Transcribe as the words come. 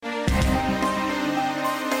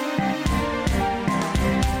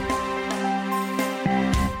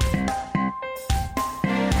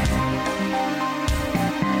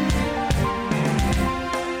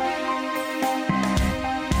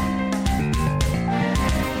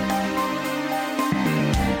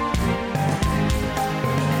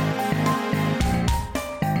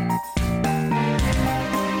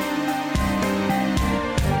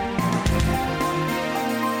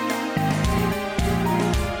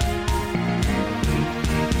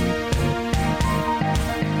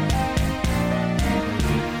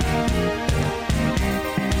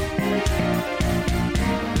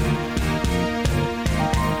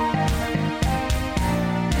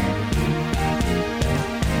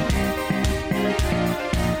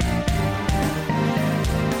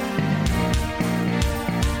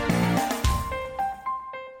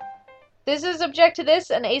subject to this,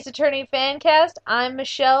 an Ace Attorney fan cast. I'm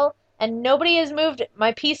Michelle, and nobody has moved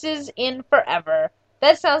my pieces in forever.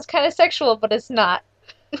 That sounds kind of sexual, but it's not.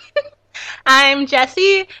 I'm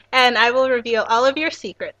Jessie, and I will reveal all of your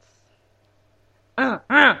secrets. Stephanie?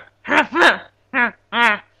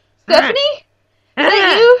 Is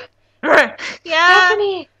that you? Yeah.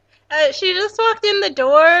 Stephanie! She just walked in the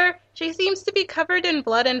door. She seems to be covered in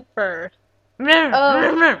blood and fur.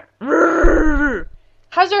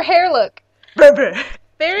 How's her hair look?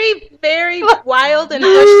 Very, very wild and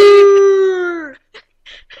bushy.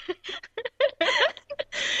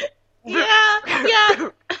 Yeah.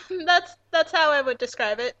 That's how I would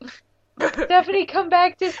describe it. Stephanie, come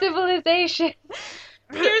back to civilization.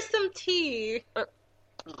 Here's some tea.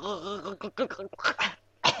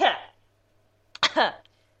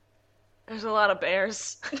 There's a lot of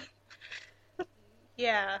bears.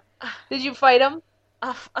 Yeah. Did you fight them?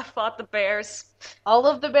 I fought the bears. All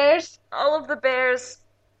of the bears? All of the bears.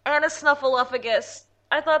 And a snuffleupagus.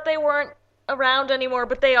 I thought they weren't around anymore,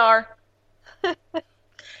 but they are.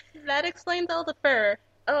 That explains all the fur.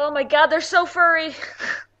 Oh my god, they're so furry.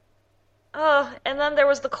 Oh, and then there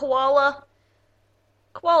was the koala.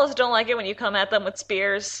 Koalas don't like it when you come at them with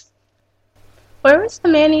spears. Where was the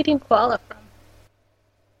man-eating koala from?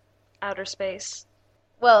 Outer space.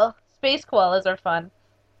 Well, space koalas are fun.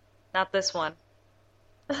 Not this one.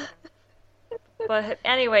 But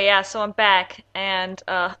anyway, yeah, so I'm back, and,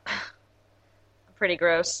 I'm pretty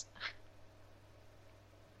gross.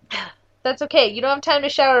 That's okay. You don't have time to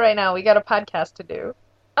shower right now. We got a podcast to do.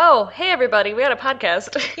 Oh, hey everybody, we got a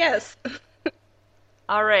podcast. Yes.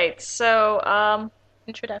 Alright, so,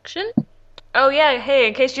 Introduction? oh yeah, hey,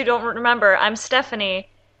 in case you don't remember, I'm Stephanie.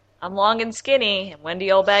 I'm long and skinny, and Wendy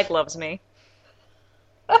Oldbag loves me.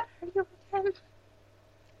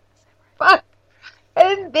 Fuck. I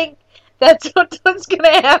didn't think that's what was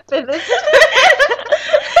gonna happen.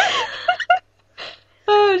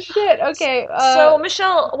 Oh, shit. Okay. So,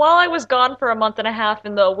 Michelle, while I was gone for a month and a half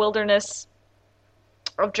in the wilderness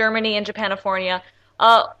of Germany and Japanifornia,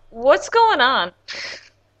 what's going on?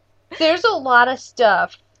 There's a lot of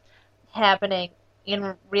stuff happening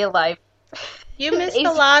in real life. You missed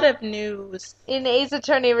a lot of news. In Ace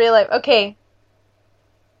Attorney real life. Okay.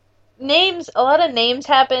 Names. A lot of names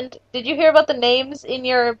happened. Did you hear about the names in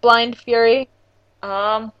your Blind Fury?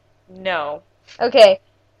 No. Okay.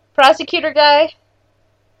 Prosecutor guy?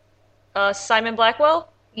 Simon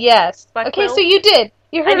Blackwell? Yes. Blackwell? Okay, so you did.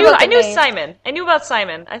 You heard about the I knew names. Simon. I knew about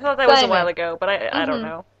Simon. I thought that was a Simon. while ago, but I don't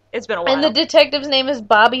know. It's been a while. And the detective's name is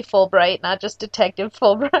Bobby Fulbright, not just Detective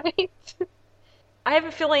Fulbright. I have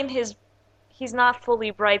a feeling he's not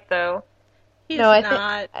fully bright, though. He's No,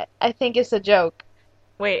 not. I think it's a joke.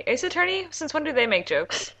 Wait, Ace Attorney? Since when do they make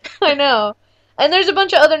jokes? I know. And there's a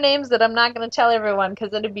bunch of other names that I'm not going to tell everyone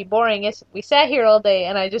because it'd be boring if we sat here all day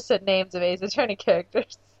and I just said names of Ace Attorney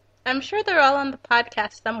characters. I'm sure they're all on the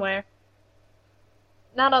podcast somewhere.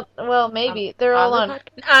 Not on, well, maybe. They're all on.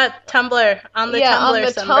 Tumblr. On the Yeah, Tumblr on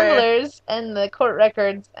the somewhere. Tumblrs and the court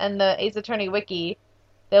records and the Ace Attorney wiki.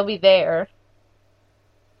 They'll be there.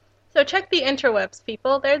 So check the interwebs,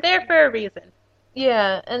 people. They're there for a reason.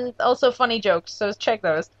 Yeah, and also funny jokes, so check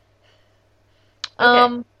those.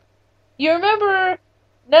 Okay. You remember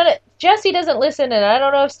Jessie doesn't listen, and I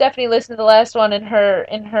don't know if Stephanie listened to the last one in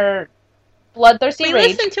her bloodthirsty We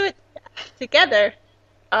rage. listened to it together.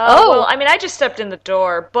 Well, I mean, I just stepped in the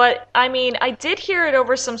door, but, I mean, I did hear it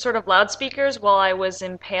over some sort of loudspeakers while I was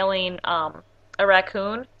impaling, a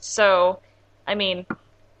raccoon, so, I mean,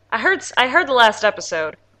 I heard the last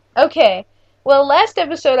episode. Okay. Well, last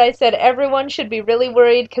episode I said everyone should be really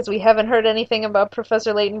worried because we haven't heard anything about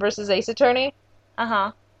Professor Layton versus Ace Attorney.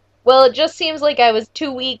 Uh-huh. Well, it just seems like I was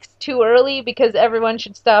 2 weeks too early because everyone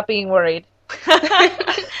should stop being worried.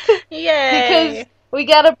 Yay! Because we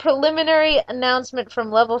got a preliminary announcement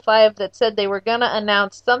from Level 5 that said they were gonna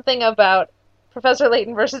announce something about Professor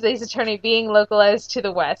Layton versus Ace Attorney being localized to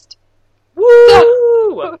the West.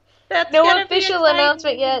 Woo! That's No gonna be official exciting.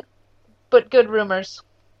 announcement yet, but good rumors.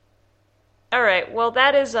 Alright, well,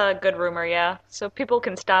 that is a good rumor, yeah. So people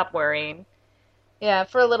can stop worrying. Yeah,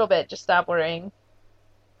 for a little bit, just stop worrying.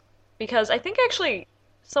 Because I think actually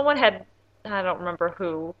someone had, I don't remember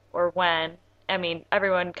who or when. I mean,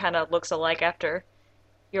 everyone kind of looks alike after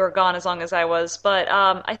you were gone as long as I was. But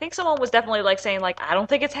I think someone was definitely like saying like, I don't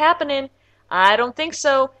think it's happening. I don't think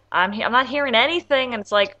so. I'm not hearing anything. And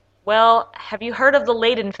it's like, well, have you heard of the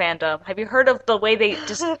Layton fandom? Have you heard of the way they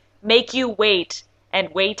just make you wait and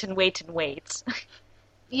wait and wait and wait?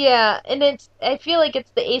 Yeah, and I feel like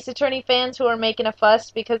it's the Ace Attorney fans who are making a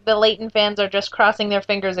fuss because the Layton fans are just crossing their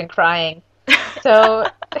fingers and crying. So,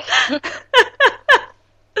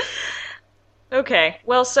 Okay.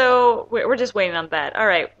 Well, so we're just waiting on that. All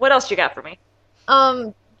right. What else you got for me?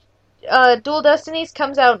 Um, Dual Destinies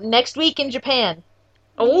comes out next week in Japan.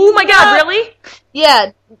 Oh my God! Really?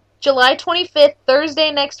 Yeah, July 25th,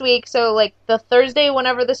 Thursday next week. So, like, the Thursday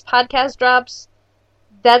whenever this podcast drops,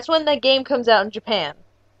 that's when the game comes out in Japan.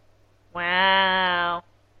 Wow.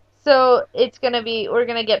 So, we're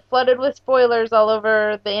gonna get flooded with spoilers all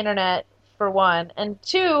over the internet, for one. And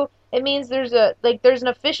two, it means there's an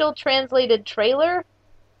official translated trailer,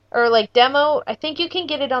 or, like, demo. I think you can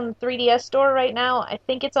get it on the 3DS store right now. I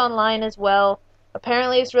think it's online as well.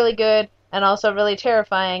 Apparently it's really good, and also really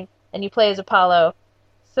terrifying, and you play as Apollo.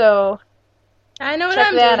 So, I know what check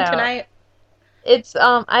I'm that doing out. tonight. It's,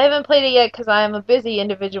 I haven't played it yet because I am a busy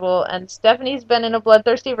individual, and Stephanie's been in a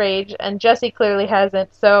bloodthirsty rage, and Jesse clearly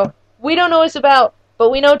hasn't, so we don't know what it's about, but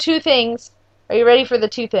we know two things. Are you ready for the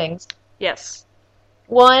two things? Yes.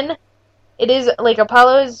 One, it is, like,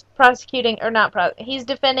 Apollo is prosecuting, or not he's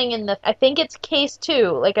defending in I think it's case 2,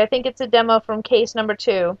 like, I think it's a demo from case number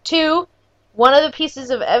 2. 2, one of the pieces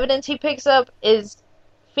of evidence he picks up is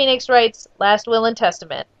Phoenix Wright's last will and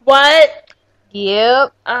testament. What?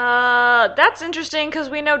 Yep. That's interesting because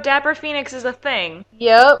we know Dapper Phoenix is a thing.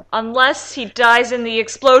 Yep. Unless he dies in the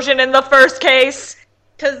explosion in the first case.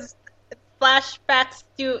 Because flashbacks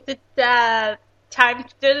do time.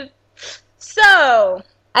 So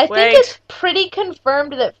I Wait. think it's pretty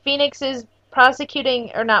confirmed that Phoenix is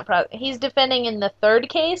prosecuting, or not he's defending in the third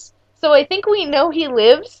case, so I think we know he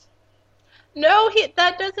lives. no,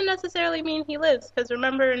 that doesn't necessarily mean he lives. Because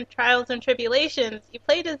remember, in Trials and Tribulations, you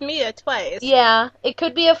played as Mia twice. Yeah, it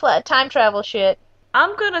could be a time travel shit.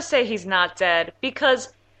 I'm gonna say he's not dead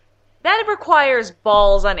because that requires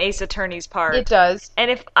balls on Ace Attorney's part. It does. And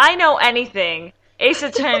if I know anything, Ace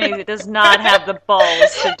Attorney does not have the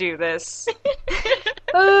balls to do this.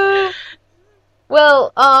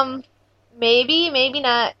 Well, maybe, maybe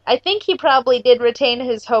not. I think he probably did retain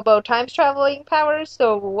his hobo time traveling powers,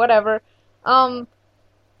 so whatever.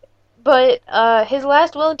 But his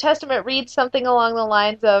last will and testament reads something along the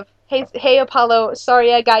lines of, Hey Apollo,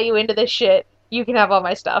 sorry I got you into this shit. You can have all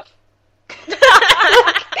my stuff.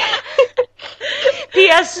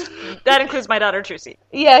 P.S. That includes my daughter Trucy.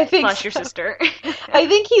 Yeah, I think Plus your so. sister. I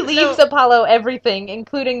think he leaves Apollo everything,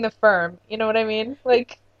 including the firm. You know what I mean?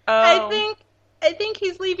 Like, Oh. I think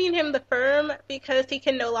he's leaving him the firm because he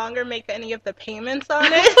can no longer make any of the payments on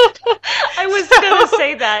it. I was gonna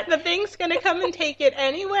say that. The bank's gonna come and take it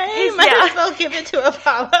anyway. His- Might yeah. as well give it to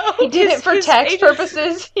Apollo. he did it for his tax agents-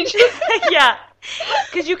 purposes. He just... Yeah.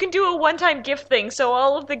 Because you can do a one-time gift thing, so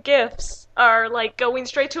all of the gifts are, like, going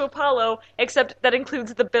straight to Apollo, except that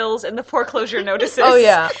includes the bills and the foreclosure notices. Oh,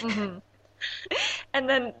 yeah. Mm-hmm. And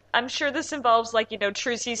then I'm sure this involves, like,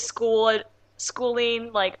 Trucy's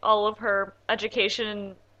schooling, like, all of her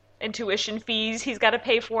education and tuition fees he's got to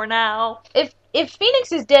pay for now. If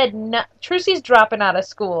Phoenix is dead, Trucy's dropping out of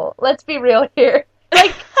school. Let's be real here.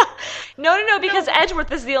 Like, No, because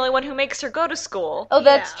Edgeworth is the only one who makes her go to school. oh,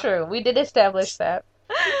 that's Yeah. true. We did establish that.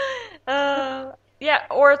 Yeah,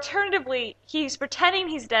 or alternatively, he's pretending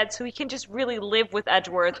he's dead so he can just really live with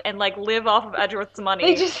Edgeworth and, like, live off of Edgeworth's money.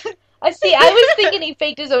 They just... I see. I was thinking he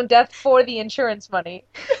faked his own death for the insurance money.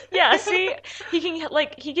 Yeah, see, he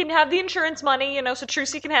can have the insurance money, so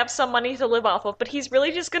Trucy can have some money to live off of, but he's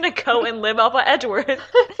really just gonna go and live off of Edgeworth.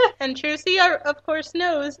 And Trucy, of course,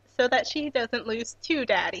 knows so that she doesn't lose two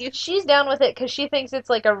daddies. She's down with it because she thinks it's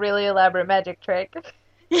like a really elaborate magic trick.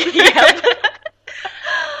 Yep.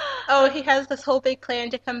 Oh, he has this whole big plan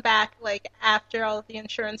to come back, like, after all of the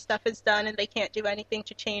insurance stuff is done and they can't do anything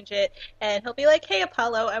to change it. And he'll be like, hey,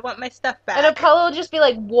 Apollo, I want my stuff back. And Apollo will just be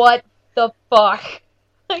like, what the fuck?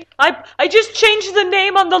 I just changed the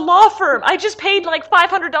name on the law firm. I just paid like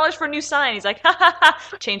 $500 for a new sign. He's like, ha ha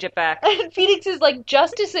ha, change it back. And Phoenix is like,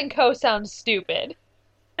 Justice & Co. sounds stupid.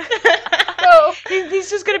 So, He's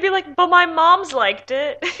just gonna be like, but my mom's liked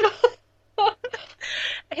it.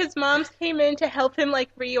 His moms came in to help him, like,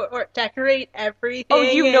 decorate everything. Oh,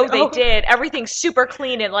 you know and, they did. Everything's super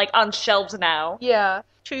clean and like on shelves now. yeah.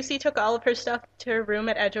 Trucy took all of her stuff to her room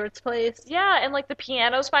at Edgeworth's place. Yeah, and like the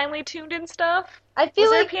piano's finally tuned and stuff. I feel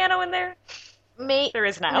Was there a like piano in there? There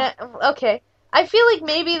is now. Okay. I feel like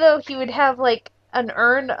maybe though he would have like an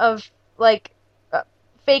urn of like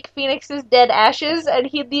fake Phoenix's dead ashes, and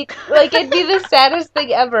he'd be like, it'd be the saddest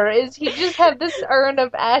thing ever. Is he'd just have this urn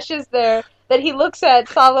of ashes there that he looks at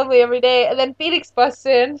solemnly every day, and then Phoenix busts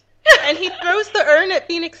in. And he throws the urn at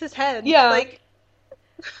Phoenix's head. Yeah. Like,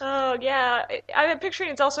 Oh yeah, I'm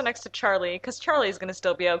picturing it's also next to Charlie because Charlie's gonna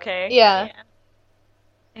still be okay. Yeah.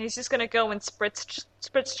 And he's just gonna go and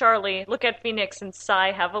spritz Charlie, look at Phoenix and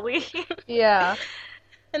sigh heavily. Yeah.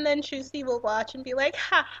 And then Shusi will watch and be like,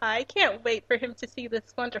 ha ha, I can't wait for him to see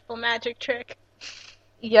this wonderful magic trick.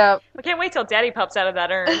 Yep. I can't wait till Daddy pops out of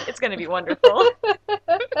that urn. It's gonna be wonderful.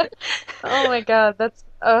 Oh my god, that's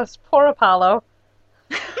poor Apollo.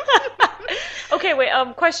 Okay, wait,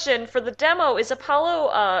 question. For the demo, is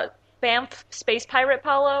Apollo, Banff Space Pirate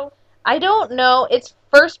Apollo? I don't know. It's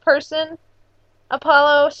first person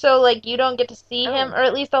Apollo, so like you don't get to see him, Oh. or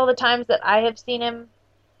at least all the times that I have seen him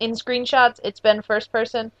in screenshots, it's been first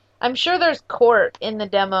person. I'm sure there's Court in the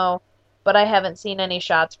demo, but I haven't seen any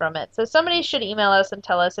shots from it. So somebody should email us and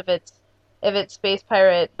tell us if it's Space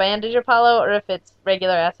Pirate Bandage Apollo or if it's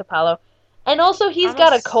regular ass Apollo. And also he's got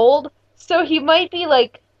a Almost- cold, so he might be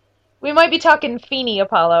like we might be talking Feeny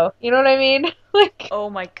Apollo. You know what I mean? Like Oh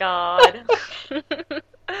my god.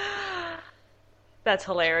 That's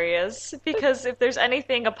hilarious. Because if there's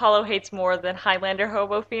anything Apollo hates more than Highlander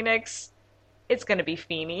Hobo Phoenix, it's gonna be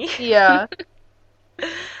Feeny. yeah.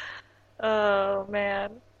 Oh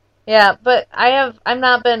man. Yeah, but I've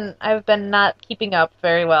been not keeping up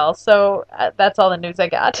very well, so that's all the news I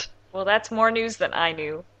got. Well, that's more news than I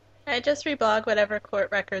knew. I just reblog whatever court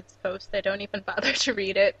records post. I don't even bother to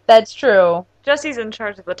read it. That's true. Jesse's in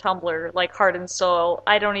charge of the Tumblr, like heart and soul.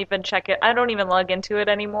 I don't even check it. I don't even log into it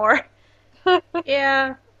anymore.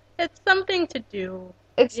 Yeah, it's something to do.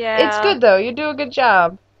 It's Yeah. good though. You do a good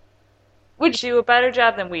job. Would do a better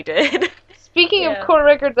job than we did. Speaking Yeah. of court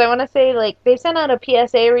records, I want to say like they sent out a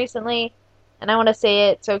PSA recently, and I want to say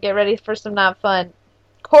it, so get ready for some not fun.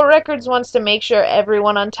 Court Records wants to make sure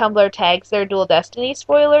everyone on Tumblr tags their Dual Destiny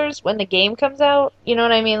spoilers when the game comes out. You know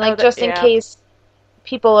what I mean? Like just in yeah. case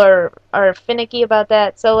people are finicky about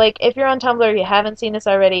that. So like if you're on Tumblr, you haven't seen this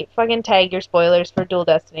already, fucking tag your spoilers for Dual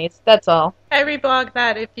Destinies. That's all. I reblog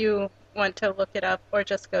that if you want to look it up or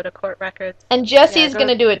just go to court records. And Jesse's go-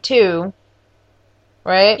 gonna do it too.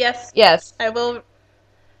 Right? Yes, Yes. I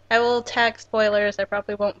will tag spoilers. I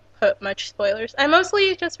probably won't put much spoilers. I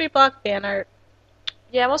mostly just reblog fan art.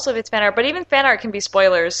 Yeah, most of it's fan art, but even fan art can be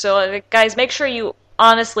spoilers. So, guys, make sure you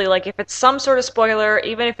honestly, like, if it's some sort of spoiler,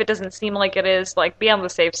 even if it doesn't seem like it is, like, be on the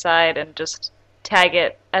safe side and just tag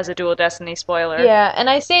it as a Dual Destiny spoiler. Yeah, and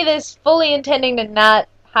I say this fully intending to not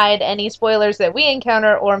hide any spoilers that we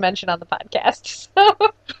encounter or mention on the podcast. So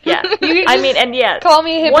Yeah. you can I just mean, and yeah, call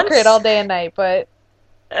me a hypocrite once- all day and night, but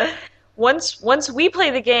once we play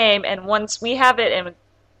the game and once we have it, and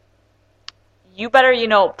you better,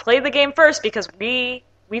 play the game first because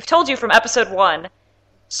we've told you from episode 1, fucking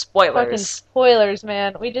spoilers. spoilers,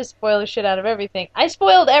 man. We just spoil the shit out of everything. I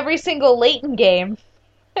spoiled every single Leighton game.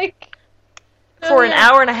 Like, For an yeah.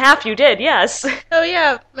 hour and a half, you did, yes. Oh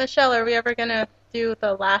yeah, Michelle, are we ever gonna do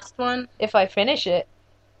the last one? if I finish it.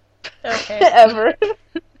 Okay. Ever.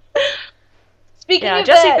 Speaking Yeah, of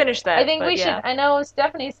Jesse that, finished that. I think but we yeah. should. I know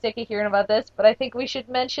Stephanie's sick of hearing about this, but I think we should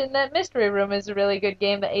mention that Mystery Room is a really good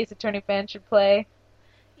game that Ace Attorney fans should play.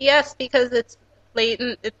 Yes, because it's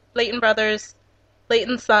Leighton Brothers,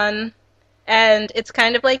 Leighton's son, and it's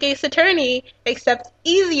kind of like Ace Attorney, except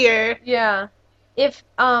easier. Yeah. If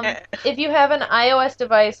you have an iOS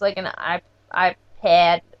device like an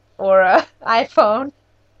iPad or a iPhone,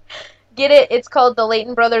 get it. It's called the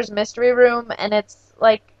Leighton Brothers Mystery Room, and it's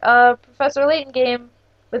like a Professor Layton game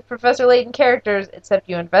with Professor Layton characters, except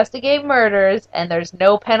you investigate murders, and there's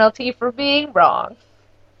no penalty for being wrong.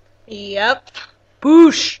 Yep.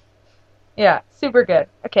 Boosh! Yeah, super good.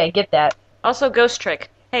 Okay, get that. Also, Ghost Trick.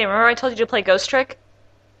 Hey, remember I told you to play Ghost Trick?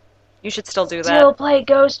 You should still do that. Still play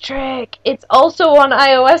Ghost Trick. It's also on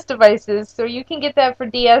iOS devices, so you can get that for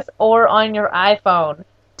DS or on your iPhone.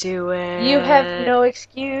 Do it. You have no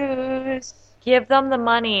excuse. Give them the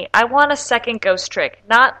money. I want a second Ghost Trick.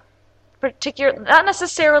 Not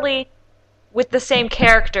necessarily with the same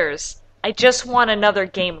characters. I just want another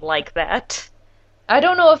game like that. I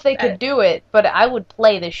don't know if they could do it, but I would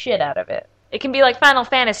play the shit out of it. It can be like Final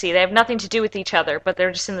Fantasy. They have nothing to do with each other, but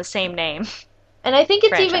they're just in the same name. And I think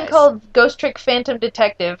it's even Franchise. called Ghost Trick Phantom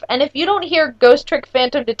Detective. And if you don't hear Ghost Trick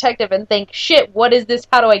Phantom Detective and think, shit, what is this?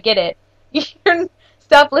 How do I get it?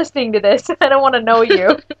 Stop listening to this. I don't want to know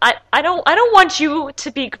you. I don't want you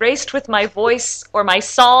to be graced with my voice or my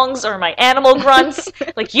songs or my animal grunts.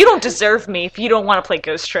 Like, you don't deserve me if you don't want to play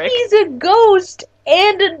Ghost Trick. He's a ghost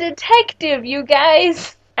and a detective, you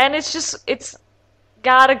guys. And it's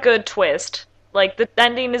got a good twist. Like, the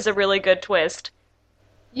ending is a really good twist.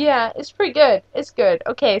 Yeah, it's pretty good. It's good.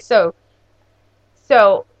 Okay, so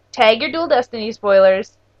tag your Dual Destiny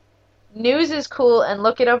spoilers. News is cool, and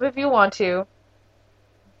look it up if you want to.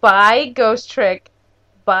 Buy Ghost Trick.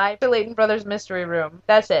 Buy the Leighton Brothers Mystery Room.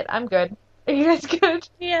 That's it. I'm good. Are you guys good?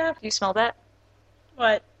 Yeah. Do you smell that?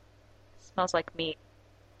 What? It smells like meat.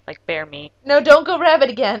 like bear meat. No, don't go rabbit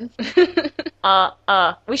again.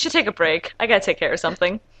 We should take a break. I gotta take care of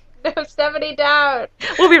something. No, Stephanie, down.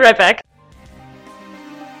 We'll be right back.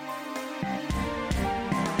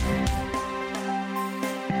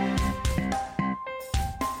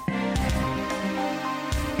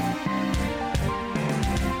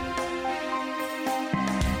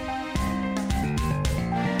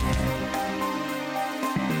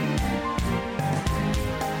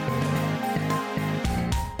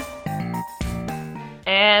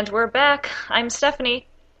 And we're back. I'm Stephanie.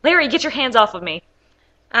 Larry, get your hands off of me.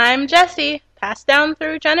 I'm Jessie, passed down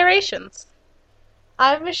through generations.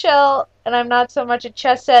 I'm Michelle, and I'm not so much a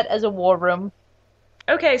chess set as a war room.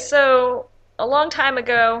 Okay, so a long time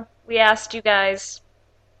ago, we asked you guys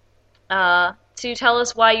to tell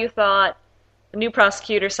us why you thought the new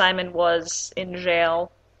prosecutor Simon was in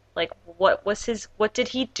jail. Like, what did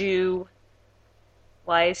he do?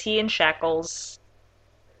 Why is he in shackles?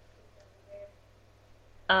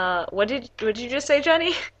 What did you just say,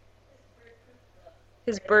 Jenny?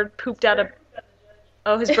 His bird pooped out a...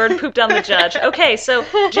 Oh, his bird pooped on the judge. Okay, so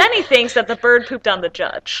Jenny thinks that the bird pooped on the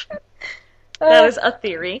judge. That is a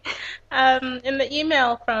theory. In the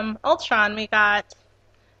email from Ultron we got,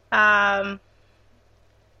 I'm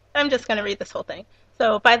just going to read this whole thing.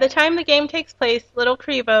 So, by the time the game takes place, Little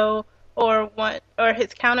Krivo, or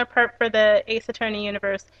his counterpart for the Ace Attorney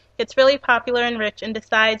universe, gets really popular and rich and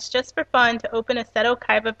decides, just for fun, to open a Seto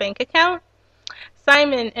Kaiba bank account.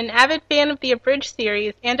 Simon, an avid fan of the Abridged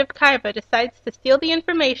series and of Kaiba, decides to steal the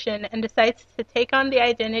information and decides to take on the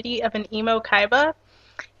identity of an emo Kaiba.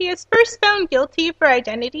 He is first found guilty for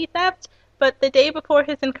identity theft, but the day before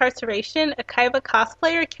his incarceration, a Kaiba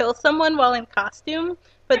cosplayer kills someone while in costume.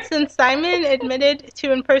 But since Simon admitted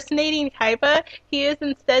to impersonating Kaiba, he is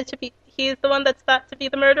the one that's thought to be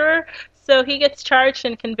the murderer, so he gets charged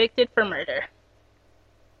and convicted for murder.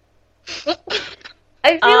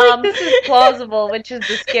 I feel like this is plausible, which is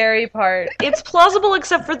the scary part. It's plausible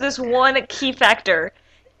except for this one key factor.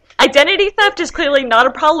 Identity theft is clearly not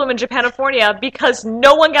a problem in Japanifornia because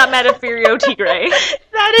no one got mad at Furio Tigre.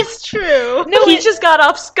 That is true. No, he just got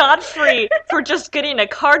off scot-free for just getting a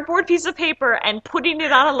cardboard piece of paper and putting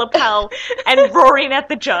it on a lapel and roaring at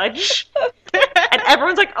the judge. And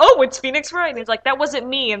everyone's like, oh, it's Phoenix Wright. And he's like, that wasn't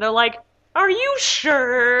me. And they're like, are you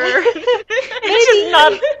sure?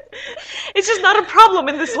 It's just not a problem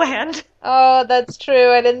in this land. Oh, that's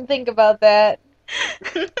true. I didn't think about that.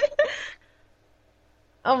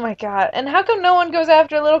 Oh my god. And how come no one goes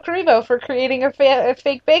after Little Karibo for creating a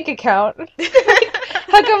fake bank account?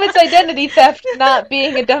 How come it's identity theft, not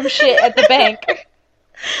being a dumb shit at the bank?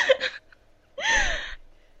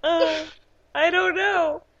 I don't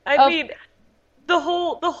know. I mean, the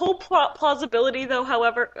whole plausibility, though,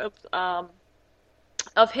 however,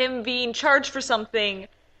 of him being charged for something,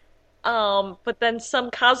 but then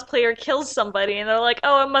some cosplayer kills somebody, and they're like,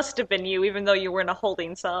 oh, it must have been you, even though you were in a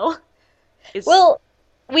holding cell. Well,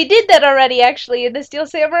 we did that already, actually, in the Steel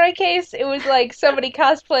Samurai case. It was like somebody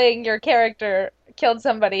cosplaying your character killed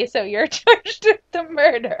somebody, so you're charged with the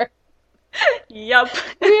murder. Yup.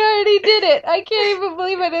 We already did it. I can't even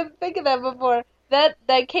believe I didn't think of that before. That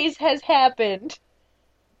case has happened.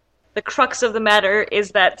 The crux of the matter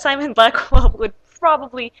is that Simon Blackwell would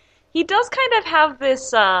probably... He does kind of have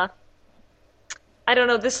this, I don't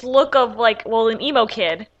know, this look of, like, well, an emo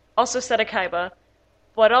kid, also Seto Kaiba,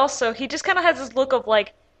 but also he just kind of has this look of,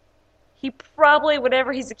 like, he probably,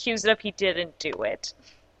 whatever he's accused of, he didn't do it.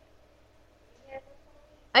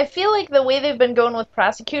 I feel like the way they've been going with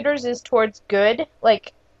prosecutors is towards good.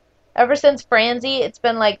 Like, ever since Franzi, it's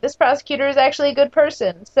been like, this prosecutor is actually a good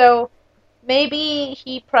person. So, maybe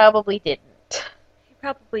he probably didn't. He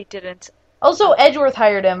probably didn't. Also, Edgeworth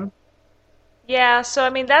hired him. Yeah, so,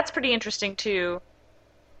 I mean, that's pretty interesting, too.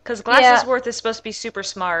 Because Glassesworth is supposed to be super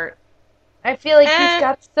smart. I feel like he's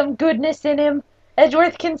got some goodness in him.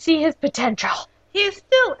 Edgeworth can see his potential. He is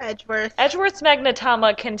still Edgeworth. Edgeworth's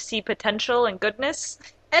Magnetama can see potential and goodness.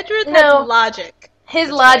 Edgeworth has logic. His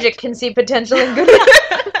logic can see potential and goodness.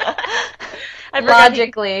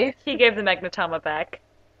 Logically. He gave the Magnetama back.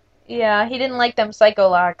 Yeah, he didn't like them psycho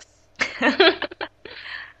locks.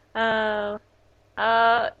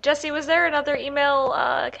 Jesse, was there another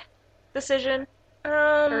email decision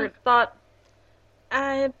or thought?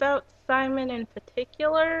 About Simon in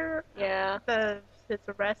particular? Yeah. His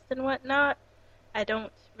arrest and whatnot? I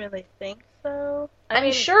don't really think so.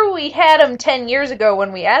 I'm sure we had him 10 years ago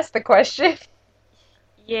when we asked the question.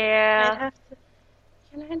 Yeah. I'd have to...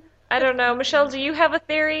 Can I not? I don't know. Michelle, do you have a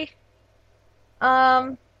theory?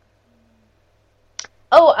 I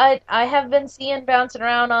have been seeing bouncing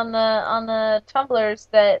around on the Tumblrs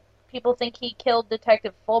that people think he killed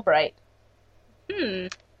Detective Fulbright.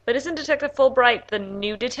 But isn't Detective Fulbright the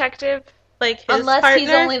new detective? Like his Unless partner? he's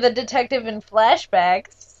only the detective in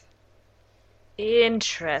flashbacks.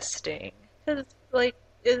 Interesting. Because, like,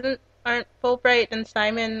 aren't Fulbright and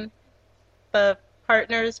Simon the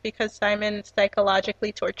partners because Simon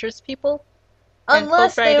psychologically tortures people? And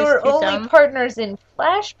Unless Fulbright they is were too only dumb? partners in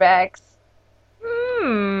flashbacks.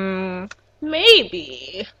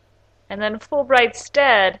 Maybe. And then Fulbright's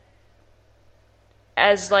dead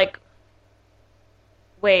as, like...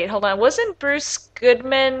 Wait, hold on. Wasn't Bruce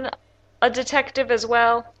Goodman a detective as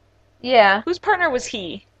well? Yeah. Whose partner was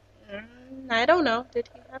he? I don't know. Did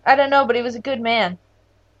he have... I don't know, but he was a good man.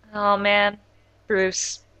 Oh, man.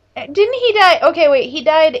 Bruce. Didn't he die? Okay, wait. He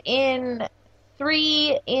died in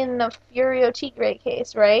 3 in the Furio Tigre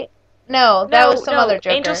case, right? No, that was some other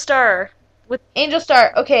Joker. Angel Star. Angel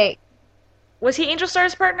Star. Okay. Was he Angel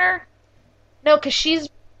Star's partner? No, because she's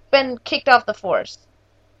been kicked off the force.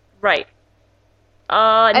 Right.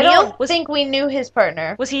 I Neil? don't think we knew his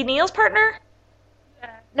partner. Was he Neil's partner?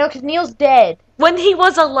 No, because Neil's dead. When he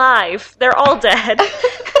was alive. They're all dead.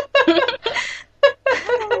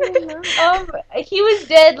 He was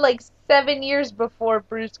dead like 7 years before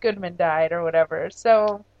Bruce Goodman died or whatever.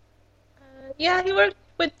 So, yeah, he worked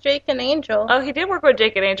with Jake and Angel. Oh, he did work with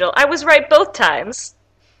Jake and Angel. I was right both times.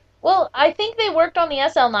 well, I think they worked on the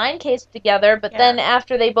SL9 case together, but Yeah. then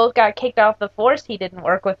after they both got kicked off the force, he didn't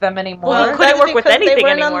work with them anymore. Well, he couldn't that's work with because anything they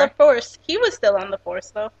weren't anymore. on the force. He was still on the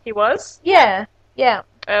force, though. He was? Yeah.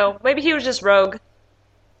 Oh, maybe he was just rogue.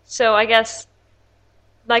 So I guess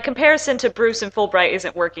my comparison to Bruce and Fulbright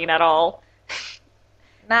isn't working at all.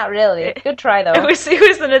 Not really. Good try, though. It was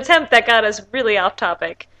an attempt that got us really off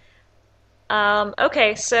topic.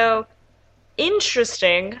 Okay, so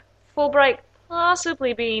interesting. Fulbright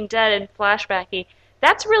possibly being dead in flashbacky.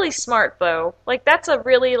 That's really smart, though. Like, that's a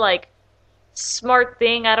really, like, smart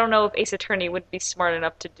thing. I don't know if Ace Attorney would be smart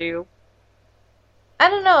enough to do. I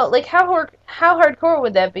don't know. Like, how hardcore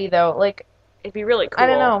would that be, though? Like, It'd be really cool. I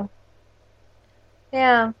don't know.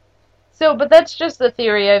 Yeah. So, but that's just the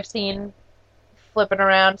theory I've seen flipping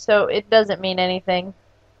around, so it doesn't mean anything.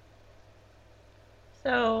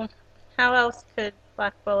 So, how else could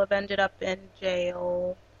Black Bull have ended up in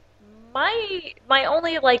jail? My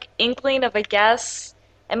only like inkling of a guess,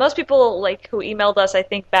 and most people like who emailed us, I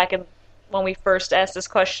think back in when we first asked this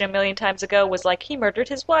question a million times ago, was like he murdered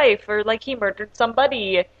his wife or like he murdered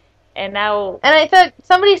somebody, and now And I thought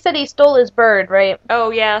somebody said he stole his bird, right? oh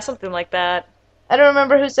yeah, something like that. I don't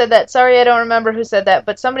remember who said that. Sorry, I don't remember who said that,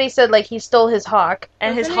 but somebody said like he stole his hawk.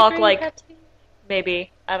 And his Wasn't it hawk Green like Tattoo?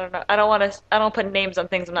 maybe I don't know. I don't put names on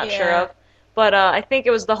things I'm not sure Yeah. of. But I think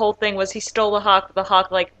it was the whole thing was he stole the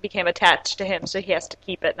hawk like became attached to him, so he has to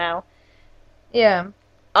keep it now. Yeah.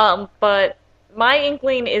 But my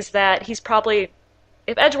inkling is that he's probably,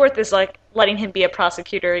 if Edgeworth is like letting him be a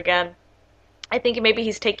prosecutor again, I think maybe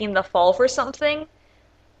he's taking the fall for something.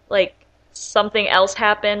 Like something else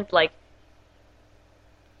happened, like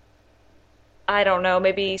I don't know,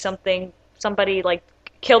 maybe somebody like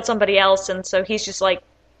killed somebody else, and so he's just like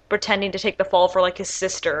pretending to take the fall for like his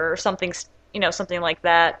sister or something, something like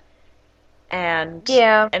that. And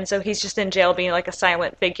Yeah. and so he's just in jail being like a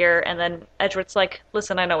silent figure, and then Edgeworth's like,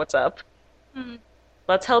 listen, I know what's up. Mhm.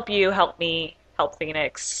 Let's help you, help me, help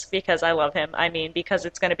Phoenix, because I love him. I mean, because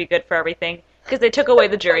it's going to be good for everything. Because they took away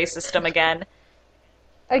the jury system again.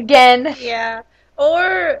 Again. Yeah.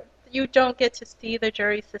 Or you don't get to see the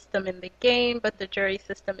jury system in the game, but the jury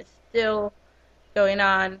system is still going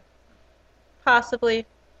on. Possibly.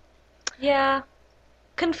 Yeah.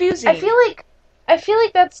 Confusing. I feel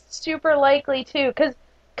like that's super likely too,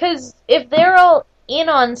 cause if they're all in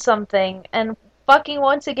on something and fucking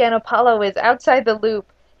once again Apollo is outside the loop,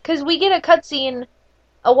 cause we get a cutscene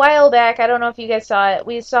a while back. I don't know if you guys saw it.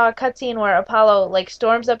 We saw a cutscene where Apollo like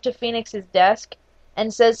storms up to Phoenix's desk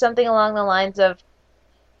and says something along the lines of,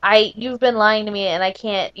 you've been lying to me and I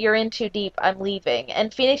can't, you're in too deep, I'm leaving.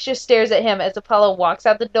 And Phoenix just stares at him as Apollo walks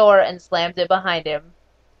out the door and slams it behind him.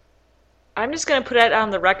 I'm just going to put it on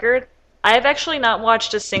the record. I have actually not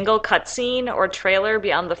watched a single cutscene or trailer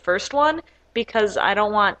beyond the first one because I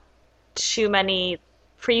don't want too many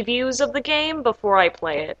previews of the game before I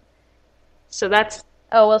play it. So that's...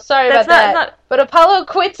 Oh, well, sorry That's about that. not- But Apollo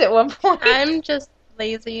quits at one point. I'm just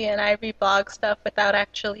lazy and I reblog stuff without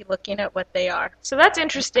actually looking at what they are. So that's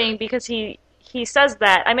interesting because he says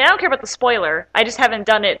that. I mean, I don't care about the spoiler. I just haven't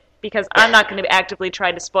done it because I'm not going to actively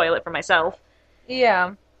try to spoil it for myself.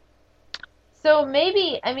 Yeah. So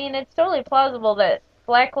maybe, I mean, it's totally plausible that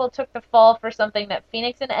Blackwell took the fall for something that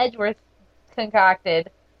Phoenix and Edgeworth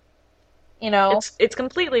concocted. You know? It's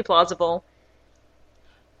completely plausible.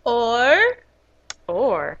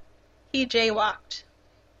 Or he jaywalked.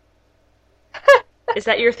 Is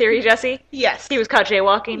that your theory, Jesse? Yes. He was caught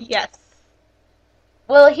jaywalking? Yes.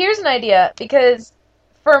 Well, here's an idea, because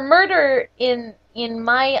for murder in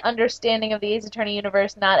my understanding of the Ace Attorney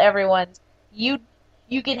universe, not everyone's, you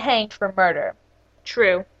get hanged for murder.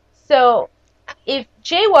 True. So, if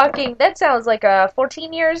jaywalking, that sounds like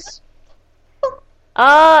 14 years,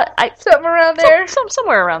 something around there.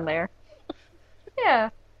 Somewhere around there. Yeah.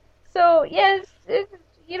 So, yes,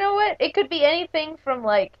 you know what? It could be anything from,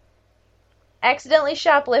 like, accidentally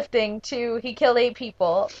shoplifting to he killed 8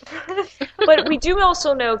 people. But we do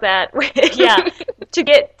also know that, yeah,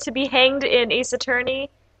 to be hanged in Ace Attorney,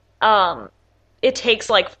 it takes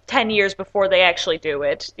like 10 years before they actually do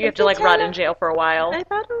it. You have to like rot in jail for a while. I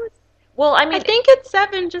thought it was. Well, I mean, I think it's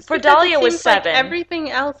 7. Just for because Dahlia it was seems like 7. everything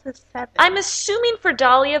else is 7. I'm assuming for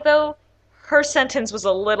Dahlia though, her sentence was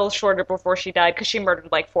a little shorter before she died because she murdered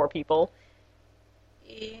like 4 people.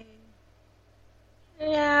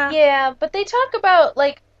 Yeah. Yeah, but they talk about,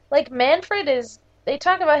 like Manfred is, they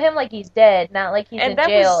talk about him like he's dead, not like he's And in that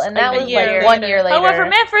jail, was and that a was year like 1 later. year later. However,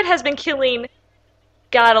 Manfred has been killing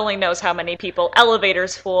God only knows how many people.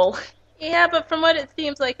 Elevators full. Yeah, but from what it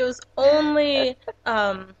seems like, it was only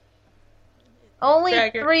Only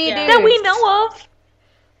Jagger- 3 yeah. dudes. That we know of.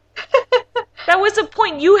 That was a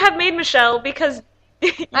point you have made, Michelle, because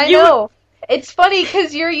I know. It's funny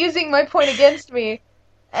because you're using my point against me,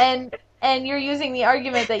 and you're using the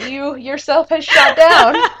argument that you yourself has shot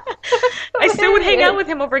down. I still would hang out with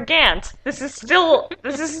him over Gant. This is still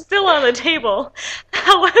on the table.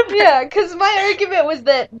 However, Yeah, because my argument was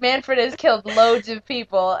that Manfred has killed loads of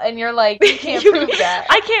people, and you're like, you can't prove that.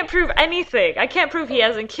 I can't prove anything. I can't prove he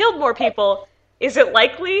hasn't killed more people. Is it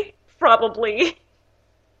likely? Probably.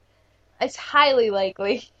 It's highly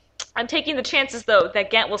likely. I'm taking the chances, though,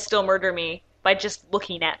 that Gant will still murder me by just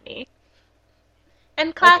looking at me.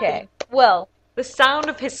 and clapping. Okay, well, The sound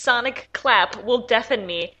of his sonic clap will deafen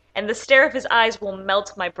me, and the stare of his eyes will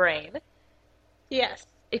melt my brain. Yes.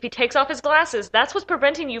 If he takes off his glasses, that's what's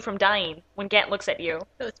preventing you from dying when Gant looks at you.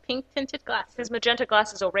 Those pink tinted glasses. His magenta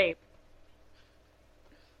glasses will rape.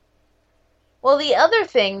 well, the other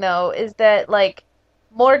thing, though, is that, like,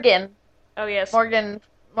 Morgan Oh, yes.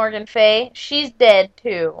 Fay, she's dead,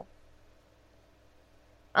 too.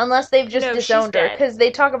 Unless they've just No, she's disowned her, dead. because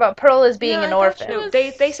they talk about Pearl as being No, an I thought orphan. she No, was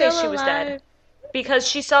they say still she was dead. alive. Because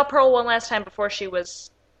she saw Pearl one last time before she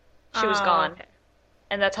was Oh, gone. Okay.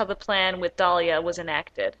 And that's how the plan with Dahlia was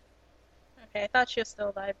enacted. Okay, I thought she was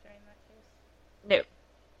still alive during that case. No.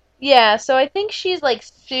 Yeah, so I think she's, like,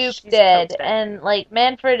 soup She's dead, toast dead. and, like,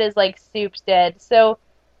 Manfred is, like, soup's dead. So,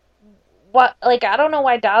 what? Like, I don't know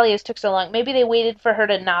why Dahlia's took so long. Maybe they waited for her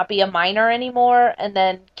to not be a minor anymore, and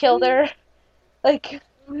then killed her. Like,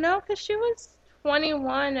 No, because she was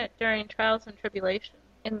 21 during Trials and Tribulation.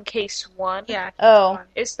 In case 1. Yeah. case Oh. one.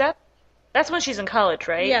 Is that... That's when she's in college,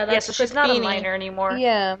 right? Yeah, that's so she's with not a Beanie. minor anymore.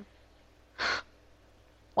 yeah.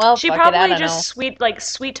 Well, She fuck it, I probably don't just know.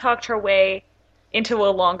 sweet talked her way into a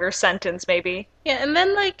longer sentence, maybe. Yeah, and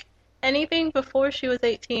then, like, anything before she was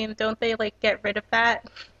 18, don't they, like, get rid of that?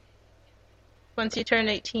 Once you turn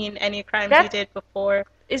 18, any crimes you That- did before.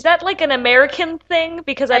 Is that like an American thing?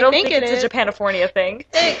 Because I I don't think think it it's is. a Japanifornia thing.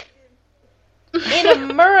 In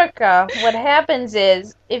America, what happens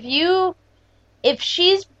is, if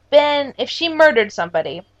she murdered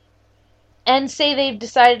somebody, and say they've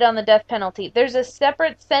decided on the death penalty, there's a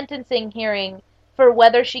separate sentencing hearing for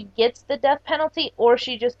whether she gets the death penalty or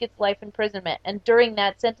she just gets life imprisonment. And during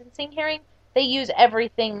that sentencing hearing, they use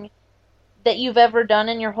everything that you've ever done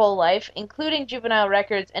in your whole life, including juvenile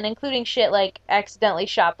records and including shit like accidentally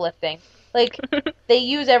shoplifting. Like, they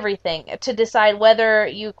use everything to decide whether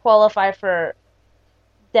you qualify for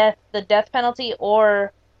the death penalty,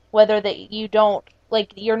 or whether that you don't,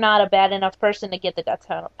 like, you're not a bad enough person to get the death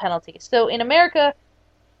penalty. So in America,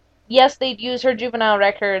 yes, they'd use her juvenile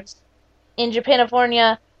records. In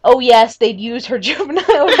Japanifornia, oh yes, they'd use her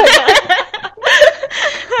juvenile records.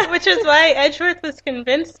 Which is why Edgeworth was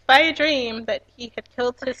convinced by a dream that he had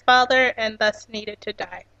killed his father and thus needed to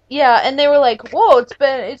die. Yeah, and they were like, whoa,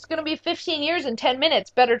 it's gonna be 15 years and 10 minutes,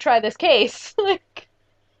 better try this case. Like,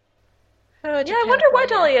 Oh, Yeah, I wonder why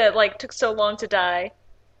Japanifornia. Dahlia took so long to die.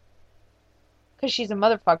 because she's a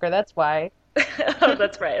motherfucker, that's why. Oh,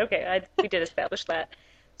 that's right. Okay, we did establish that.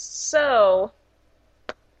 So,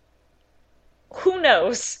 who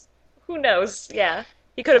knows? Who knows? Yeah.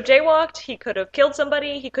 He could have jaywalked, he could have killed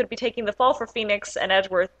somebody, he could be taking the fall for Phoenix and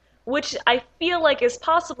Edgeworth, which I feel like is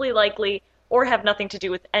possibly likely, or have nothing to do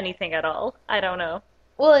with anything at all. I don't know.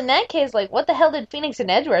 Well, in that case, like, what the hell did Phoenix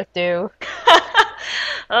and Edgeworth do?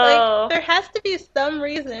 Oh. Like, there has to be some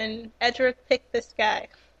reason Edgeworth picked this guy.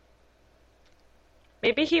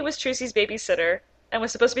 Maybe he was Trucy's babysitter and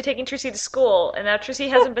was supposed to be taking Trucy to school, and now Trucy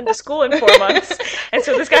hasn't been to school in 4 months, and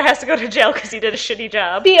so this guy has to go to jail because he did a shitty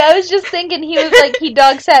job. See, I was just thinking he was like, he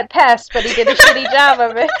dog sat Pest, but he did a shitty job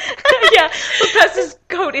of it. Yeah, but Pest's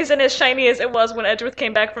coat isn't as shiny as it was when Edgeworth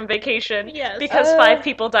came back from vacation. Yes. Because 5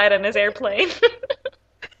 people died on his airplane.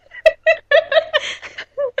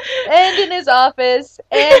 And in his office,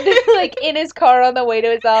 and like in his car on the way to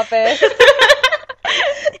his office.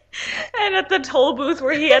 And at the toll booth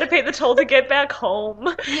where he had to pay the toll to get back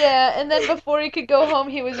home. Yeah, and then before he could go home,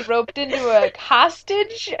 he was roped into a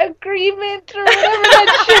hostage agreement or whatever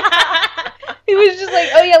that shit. He was just like,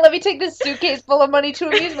 oh yeah, let me take this suitcase full of money to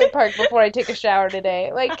amusement park before I take a shower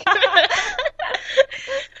today. Like, I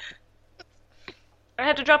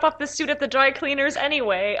had to drop off this suit at the dry cleaners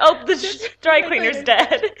anyway. Oh, the dry cleaner's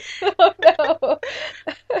dead. oh no.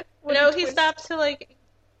 No, he stopped to, like,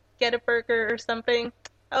 get a burger or something.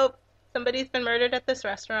 Oh, somebody's been murdered at this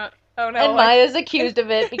restaurant. Oh no. And Maya's accused of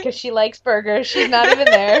it because she likes burgers. She's not even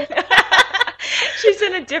there. She's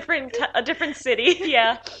in a different city,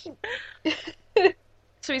 yeah.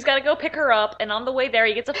 So he's got to go pick her up, and on the way there,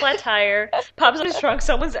 he gets a flat tire, pops in his trunk,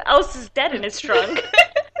 someone else is dead in his trunk.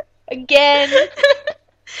 Again.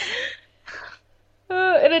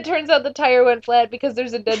 And it turns out the tire went flat because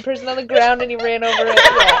there's a dead person on the ground and he ran over it.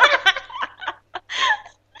 Yeah.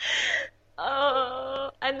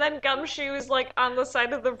 And then Gumshoe's like on the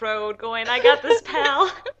side of the road going, I got this, pal.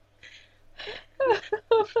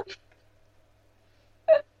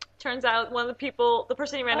 Turns out the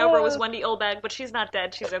person he ran over was Wendy Oldbag, but she's not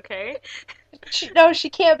dead. She's okay. No, she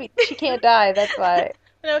can't be. She can't die. That's why.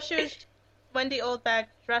 No, she was Wendy Oldbag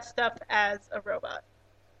dressed up as a robot.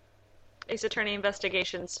 Ace Attorney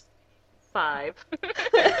Investigations 5.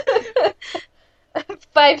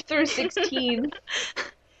 5 through 16.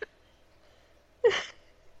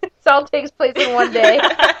 It all takes place in one day.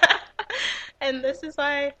 And this is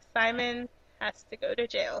why Simon has to go to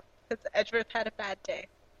jail, because Edgeworth had a bad day.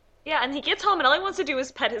 Yeah, and he gets home and all he wants to do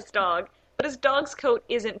is pet his dog, but his dog's coat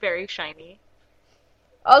isn't very shiny.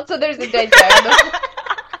 Also, there's a dead guy on the...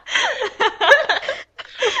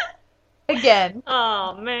 Again.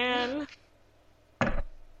 Oh, man.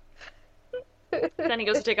 Then he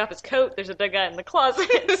goes to take off his coat. There's a dead guy in the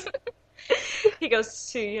closet. He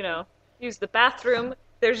goes to, use the bathroom.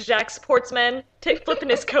 There's Jack Sportsman flipping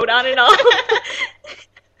his coat on and off.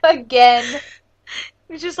 Again.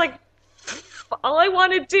 He's just like, all I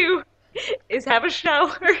want to do is have a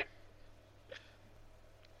shower.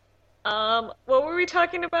 What were we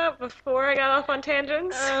talking about before I got off on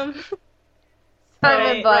tangents? Simon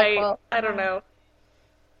Right. Blackwell. I don't know.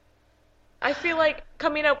 I feel like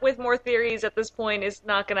coming up with more theories at this point is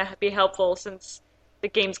not going to be helpful since the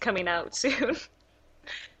game's coming out soon.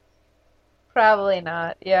 Probably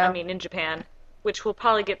not, yeah. I mean, in Japan, which will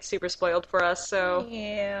probably get super spoiled for us, so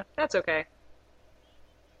Yeah. that's okay.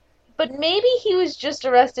 But maybe he was just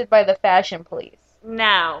arrested by the fashion police.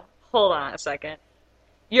 Now, hold on a second.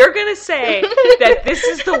 You're gonna say that this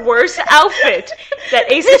is the worst outfit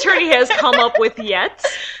that Ace Attorney has come up with yet?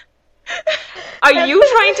 Are you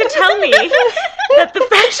trying to tell me that the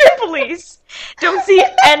fashion police don't see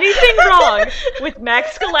anything wrong with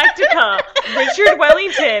Max Galactica, Richard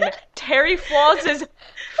Wellington, Terry Flaws's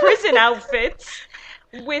prison outfits,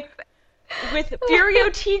 with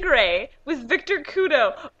Furio Tigre, with Victor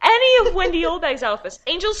Kudo, any of Wendy Oldbag's outfits,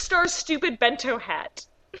 Angel Star's stupid bento hat?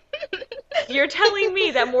 You're telling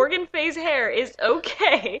me that Morgan Fay's hair is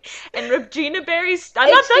okay, and Regina Berry's... I'm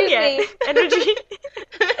not done yet. Me. And Regina...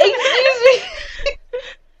 Excuse me.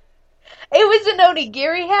 It was an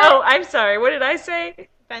onigiri hat. Oh, I'm sorry. What did I say?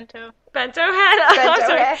 Bento. Bento hat? Bento I'm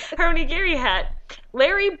sorry. hat. Her onigiri hat.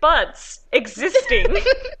 Larry Butts existing.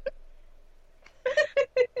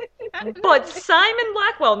 But Simon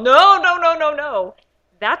Blackwell, no.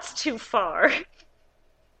 That's too far.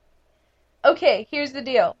 Okay, here's the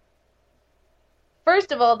deal.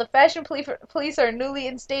 First of all, the fashion police are newly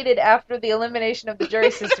instated after the elimination of the jury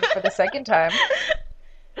system for the second time.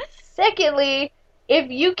 Secondly, if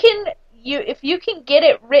you can get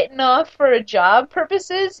it written off for job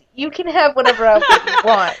purposes, you can have whatever outfit you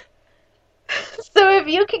want. So if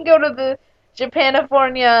you can go to the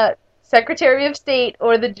Japanifornia Secretary of State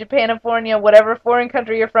or the Japanifornia whatever foreign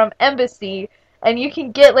country you're from embassy, and you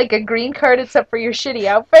can get like a green card except for your shitty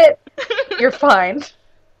outfit, you're fine.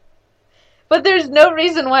 But there's no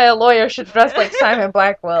reason why a lawyer should dress like Simon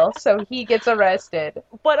Blackwell, so he gets arrested.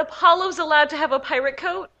 But Apollo's allowed to have a pirate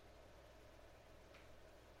coat?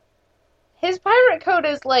 His pirate coat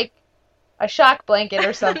is like a shock blanket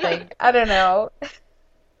or something. I don't know.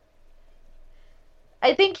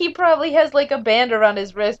 I think he probably has like a band around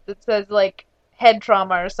his wrist that says like head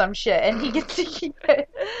trauma or some shit, and he gets to keep it.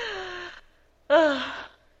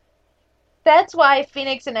 That's why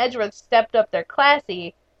Phoenix and Edgeworth stepped up their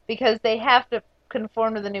classy, because they have to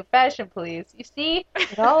conform to the new fashion police. You see?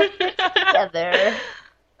 It all fits together.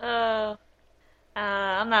 I'm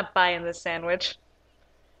not buying this sandwich.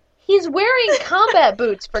 He's wearing combat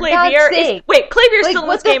boots, for God's Clavier sake. Clavier's Like, still in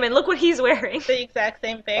what this game, and look what he's wearing. The exact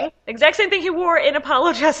same thing. Exact same thing he wore in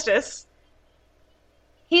Apollo Justice.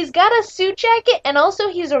 He's got a suit jacket, and also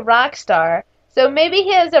he's a rock star. So maybe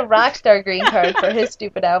he has a rock star green card for his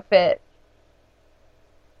stupid outfit.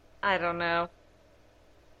 I don't know.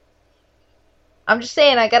 I'm just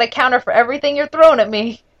saying, I got a counter for everything you're throwing at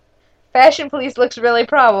me. Fashion police looks really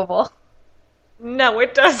probable. No,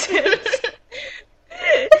 it doesn't.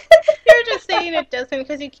 You're just saying it doesn't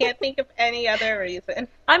because you can't think of any other reason.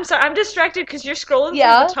 I'm sorry, I'm distracted because you're scrolling through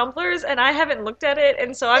the Tumblrs and I haven't looked at it,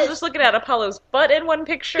 and so I'm just looking at Apollo's butt in one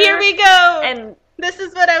picture. Here we go! And this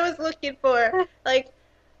is what I was looking for. Like,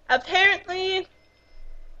 apparently,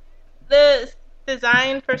 the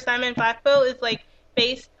design for Simon Blackwell is, like,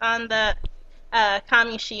 based on the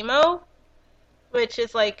kamishimo, which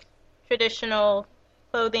is, like, traditional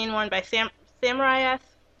clothing worn by samurai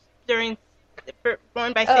during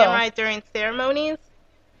ceremonies.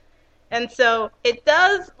 And so it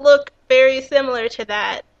does look very similar to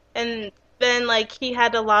that. And then, like, he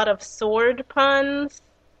had a lot of sword puns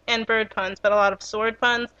and bird puns, but a lot of sword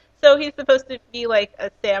puns. So he's supposed to be, like,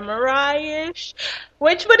 a samurai-ish,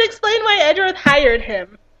 which would explain why Edgeworth hired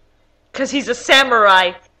him. because he's a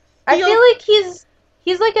samurai. I feel like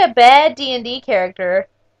he's like a bad D&D character.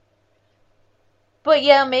 But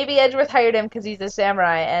yeah, maybe Edgeworth hired him because he's a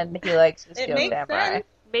samurai and he likes to steal samurai. Sense.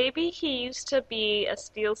 Maybe he used to be a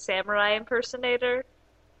Steel Samurai impersonator,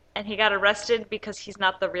 and he got arrested because he's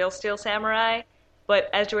not the real Steel Samurai, but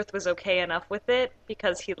Edgeworth was okay enough with it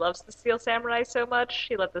because he loves the Steel Samurai so much,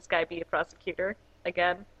 he let this guy be a prosecutor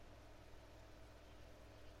again.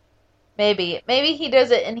 Maybe. Maybe he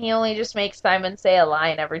does it and he only just makes Simon say a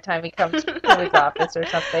line every time he comes to his office or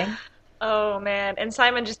something. Oh, man. And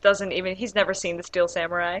Simon just doesn't even... He's never seen the Steel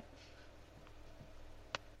Samurai.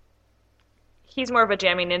 He's more of a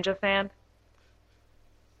Jammy Ninja fan.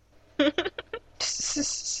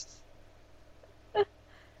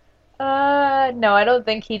 No, I don't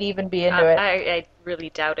think he'd even be into it. I really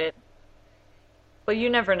doubt it. But you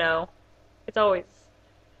never know. It's always...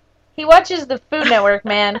 He watches the Food Network,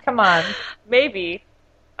 man. Come on. Maybe.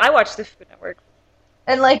 I watch the Food Network.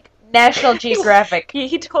 And, like, National Geographic.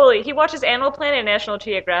 He totally... He watches Animal Planet and National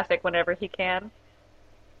Geographic whenever he can.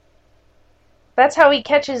 That's how he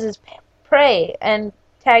catches his prey and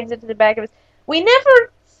tags it to the back of his... We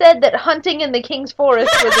never said that hunting in the King's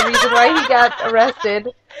Forest was the reason why he got arrested.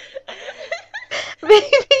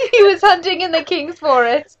 Maybe he was hunting in the King's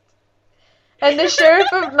Forest, and the Sheriff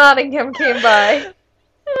of Nottingham came by,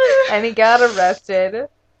 and he got arrested.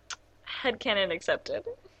 Headcanon accepted.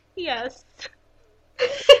 Yes.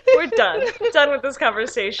 We're done. Done with this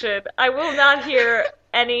conversation. I will not hear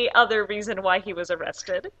any other reason why he was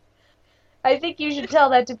arrested. I think you should tell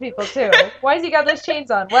that to people, too. Why has he got those chains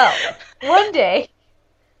on? Well, one day,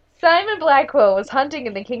 Simon Blackwell was hunting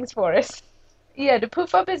in the King's Forest. He had to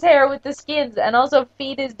poof up his hair with the skins and also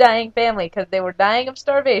feed his dying family because they were dying of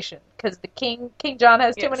starvation because the King John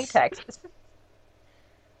has too many taxes.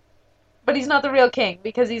 But he's not the real king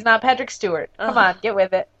because he's not Patrick Stewart. Come on, get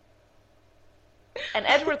with it. And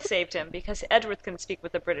Edgeworth saved him because Edgeworth can speak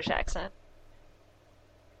with a British accent.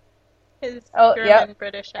 His German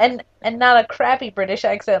British accent. And not a crappy British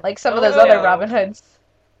accent like some of those other Robin Hoods.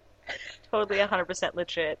 Totally 100%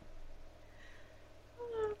 legit.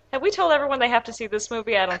 Have we told everyone they have to see this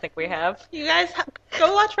movie? I don't think we have. You guys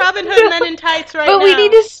go watch Robin Hood Men in Tights right now. But we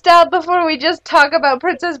need to stop before we just talk about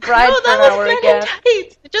Princess Bride for an hour again. Men in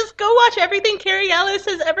Tights. Just go watch everything Carrie Ellis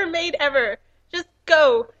has ever made ever. Just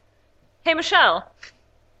go. Hey, Michelle.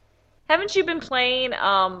 Haven't you been playing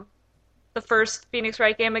the first Phoenix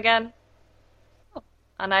Wright game again?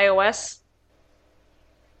 On iOS?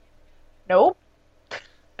 Nope.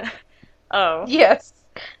 Oh. Yes,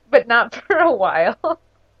 but not for a while.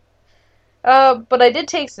 But I did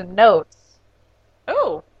take some notes.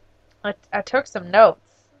 Oh. I took some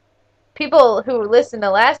notes. People who listened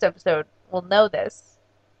to last episode will know this.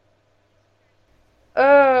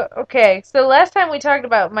 Okay, so last time we talked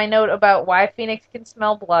about my note about why Phoenix can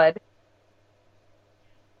smell blood.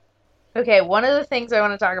 Okay, one of the things I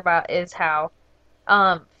want to talk about is how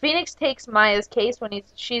Phoenix takes Maya's case when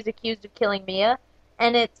she's accused of killing Mia,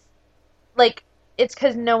 and it's it's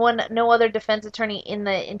because no other defense attorney in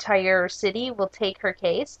the entire city will take her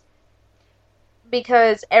case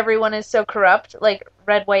because everyone is so corrupt. Like,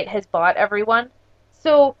 Red White has bought everyone.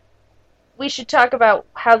 So we should talk about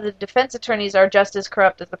how the defense attorneys are just as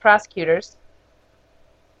corrupt as the prosecutors.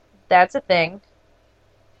 That's a thing.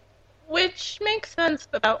 Which makes sense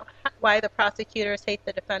about why the prosecutors hate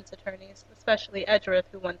the defense attorneys, especially Edgeworth,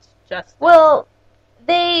 who wants justice. Well,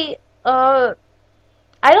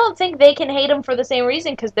 I don't think they can hate them for the same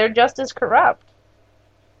reason because they're just as corrupt.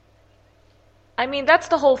 I mean, that's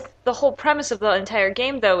the whole premise of the entire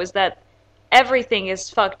game, though, is that everything is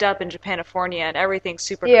fucked up in Japanifornia and everything's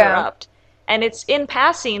super corrupt. And it's in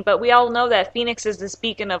passing, but we all know that Phoenix is this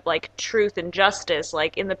beacon of, like, truth and justice,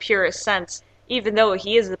 like, in the purest sense, even though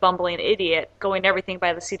he is a bumbling idiot, going everything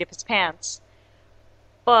by the seat of his pants.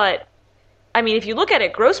 But, I mean, if you look at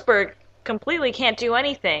it, Grossberg completely can't do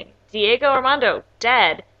anything. Diego Armando,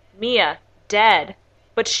 dead. Mia, dead.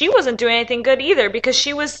 But she wasn't doing anything good either, because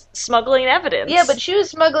she was smuggling evidence. Yeah, but she was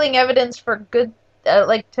smuggling evidence for good,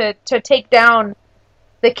 to take down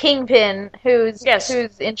the kingpin who's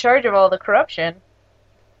in charge of all the corruption.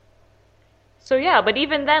 So yeah, but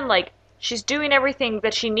even then, like, she's doing everything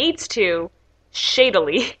that she needs to,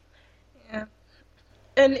 shadily. Yeah.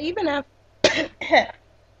 And even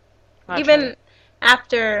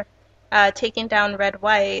after taking down Red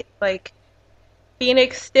White, like,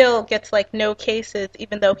 Phoenix still gets, like, no cases,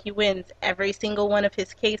 even though he wins every single one of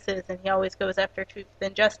his cases, and he always goes after truth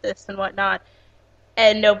and justice and whatnot,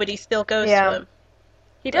 and nobody still goes to him.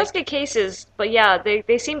 He does get cases, but yeah,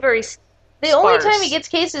 they seem very sparse. The only time he gets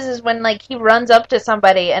cases is when, like, he runs up to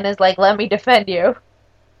somebody and is like, let me defend you.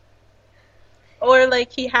 Or,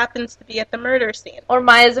 like, he happens to be at the murder scene. Or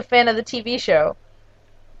Maya's a fan of the TV show.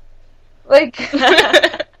 Like...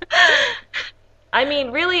 I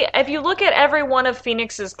mean, really, if you look at every one of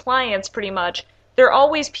Phoenix's clients, pretty much, they're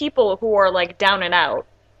always people who are, like, down and out.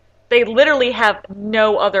 They literally have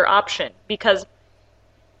no other option, because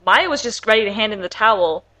Maya was just ready to hand in the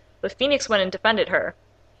towel, but Phoenix went and defended her.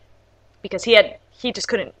 Because he just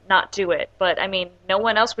couldn't not do it. But, I mean, no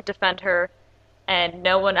one else would defend her, and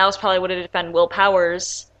no one else probably would have defended Will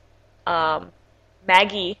Powers.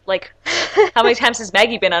 Maggie, like, how many times has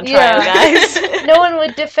Maggie been on trial, guys? No one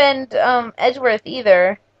would defend Edgeworth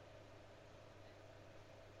either.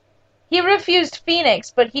 He refused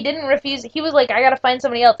Phoenix, but he didn't refuse... He was like, I gotta find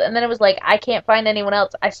somebody else. And then it was like, I can't find anyone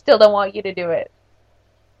else. I still don't want you to do it.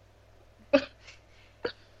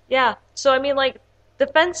 Yeah, so I mean, like,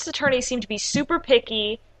 defense attorneys seem to be super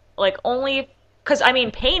picky, like, only... Because, I mean,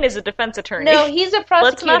 Payne is a defense attorney. No, he's a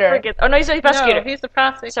prosecutor. Let's not forget... Oh, no, he's a prosecutor. No, he's the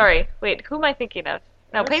prosecutor. Sorry, wait, who am I thinking of?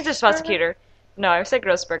 No, Payne's a prosecutor. No, I said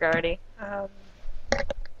Grossberg already.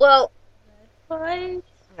 Well... What? No,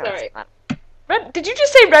 Sorry. Did you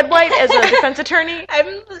just say Red White as a defense attorney? I'm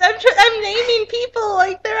naming people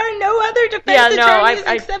like there are no other defense attorneys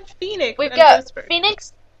except Phoenix. We've got Grossberg.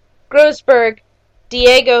 Phoenix, Grossberg,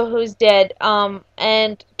 Diego, who's dead,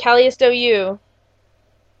 and Callisto Yu.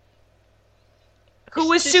 Who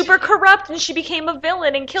was super corrupt, and she became a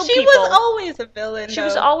villain and killed people. She was always a villain, She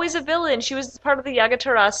was always a villain. She was part of the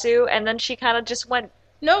Yagatarasu, and then she kind of just went...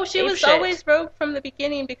 No, she was always rogue from the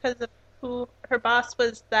beginning because of who her boss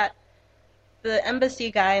was, the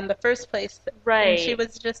embassy guy in the first place. Right. And she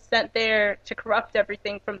was just sent there to corrupt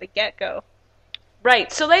everything from the get-go. Right,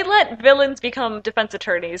 so they let villains become defense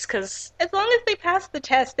attorneys, because... As long as they pass the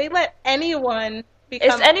test, they let anyone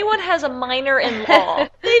become... If anyone has a minor in law...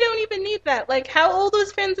 They don't even need that. Like, how old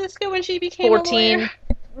was Francisca when she became 14. a lawyer?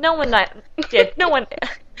 No one... Yeah, no one...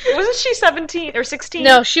 Wasn't she 17 or 16?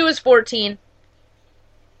 No, she was 14.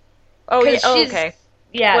 Oh, yeah, okay.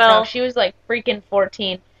 Yeah, well, no, she was like freaking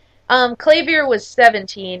 14. Clavier was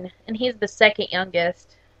 17, and he's the second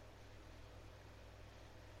youngest.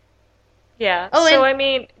 Yeah, oh, so I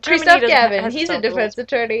mean... Christoph Gavin, he's a defense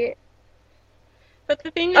attorney. But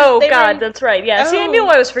the thing is... Oh, God, that's right, yeah. See, I Oh. knew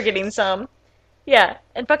I was forgetting some. Yeah,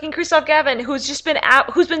 and fucking Christoph Gavin, who's just been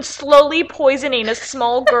who's been slowly poisoning a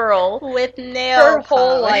small girl. With nail Her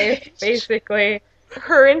whole polish. life, basically.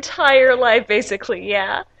 Her entire life, basically,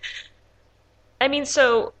 yeah. I mean,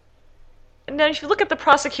 so... Now, if you look at the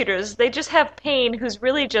prosecutors, they just have Payne, who's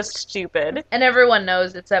really just stupid. And everyone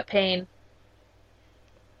knows it's that Payne.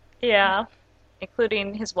 Yeah,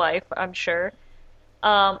 including his wife, I'm sure.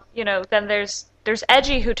 You know, then there's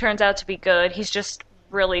Edgy, who turns out to be good. He's just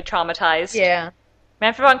really traumatized. Yeah.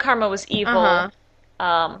 Manfred von Karma was evil.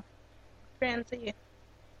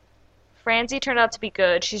 Franzi turned out to be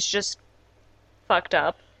good. She's just fucked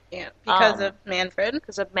up. Yeah, because of Manfred.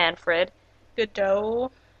 Because of Manfred.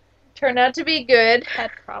 Godot Turned out to be good.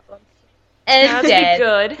 had problems. And Turned out to dead.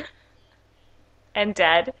 be good. and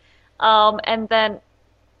dead. And then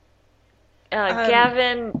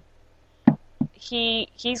Gavin,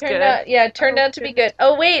 he's good. Turned out to be good.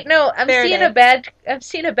 Oh wait, no, I'm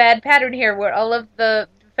seeing a bad pattern here where all of the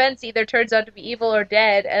defense either turns out to be evil or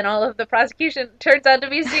dead, and all of the prosecution turns out to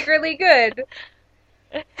be secretly good.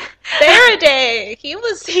 Faraday, he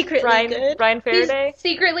was secretly good. Brian Faraday? He's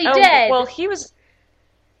secretly dead. Well, he's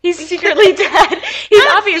secretly dead. He's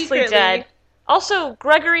obviously secretly. dead. Also,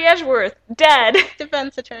 Gregory Edgeworth, dead.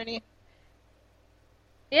 Defense attorney.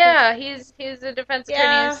 Yeah, he's a defense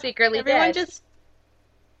attorney who's secretly everyone dead.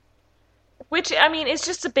 Which, I mean, is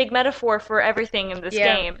just a big metaphor for everything in this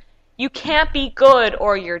Yeah. game. You can't be good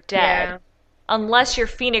or you're dead. Yeah. Unless you're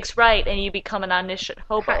Phoenix Wright and you become an omniscient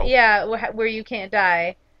hobo. Yeah, where you can't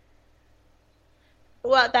die.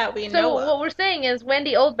 Well, that we know So of. what we're saying is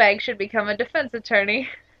Wendy Oldbag should become a defense attorney.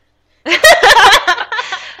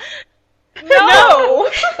 No!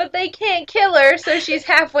 But they can't kill her, so she's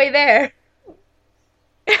halfway there.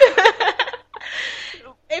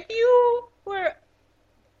 If you were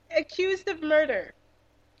accused of murder,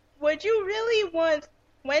 would you really want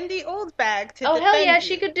Wendy Oldbag to Oh, defend hell yeah, you?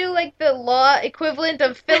 she could do, like, the law equivalent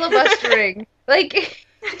of filibustering. Like,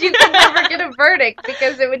 you could never get a verdict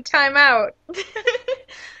because it would time out.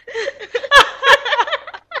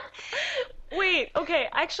 Wait, okay,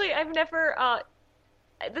 actually, I've never,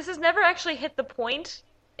 this has never actually hit the point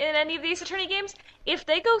in any of these attorney games. If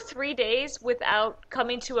they go 3 days without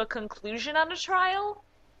coming to a conclusion on a trial,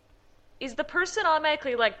 is the person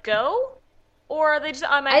automatically let go? Or are they just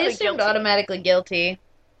I automatically assumed guilty? automatically guilty.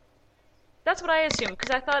 That's what I assumed, because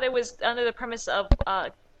I thought it was under the premise of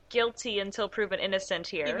guilty until proven innocent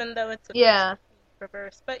here. Even though it's Yeah.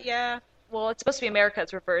 reverse. But yeah. Well, it's supposed to be America,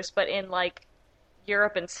 it's reversed, but in, like,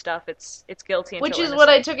 Europe and stuff, it's guilty until Which is innocent. what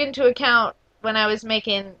I took into account when I was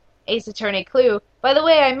making Ace Attorney Clue. By the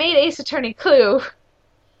way, I made Ace Attorney Clue.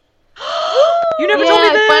 You never Yeah, told me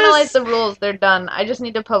I this! finalized the rules. They're done. I just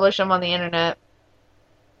need to publish them on the internet.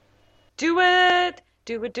 Do it!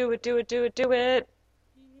 Do it, do it, do it, do it, do it!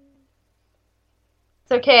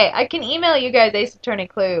 It's okay. I can email you guys Ace Attorney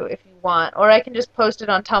Clue if you want, or I can just post it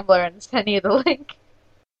on Tumblr and send you the link.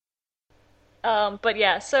 But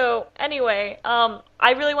yeah, so anyway,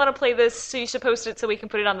 I really want to play this, so you should post it so we can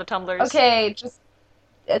put it on the Tumblrs. Okay, just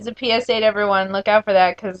as a PSA to everyone, look out for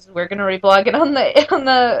that because we're gonna reblog it on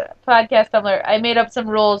the podcast Tumblr. I made up some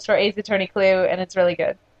rules for Ace Attorney Clue, and it's really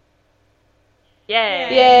good.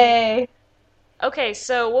 Yay! Yay! Okay,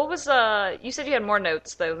 so what was, you said you had more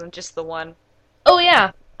notes, though, than just the one. Oh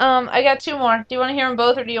yeah. I got two more. Do you want to hear them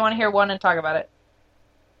both, or do you want to hear one and talk about it?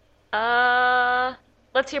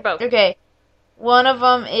 Let's hear both. Okay. One of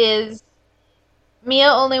them is Mia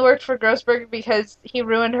only worked for Grossberg because he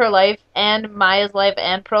ruined her life and Maya's life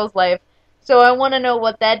and Pearl's life. So I want to know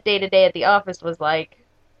what that day-to-day at the office was like.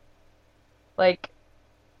 Like,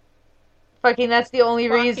 fucking that's the only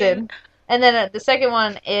reason. And then the second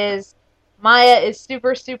one is Maya is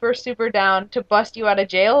super, super, super down to bust you out of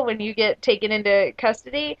jail when you get taken into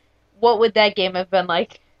custody. What would that game have been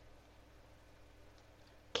like?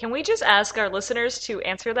 Can we just ask our listeners to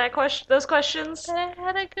answer those questions? But I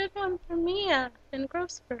had a good one for Mia in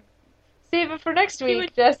Grossberg. Save it for next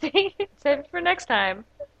week, Jesse. Save it for next time.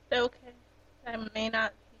 Okay. I may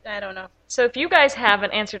not. I don't know. So if you guys have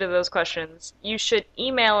an answer to those questions, you should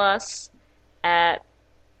email us at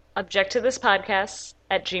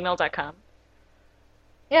objecttothispodcast@gmail.com.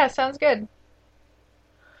 Yeah, sounds good.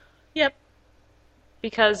 Yep.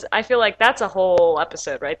 Because I feel like that's a whole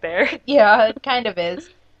episode right there. Yeah, it kind of is.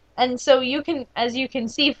 And so you can, as you can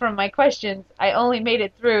see from my questions, I only made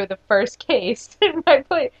it through the first case in my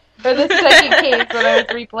play, or the second case that I was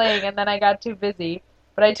replaying, and then I got too busy.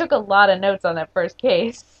 But I took a lot of notes on that first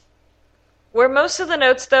case. Were most of the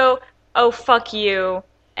notes, though, oh, fuck you,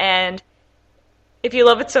 and if you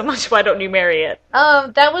love it so much, why don't you marry it?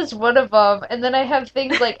 That was one of them. And then I have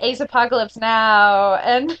things like Ace Apocalypse Now,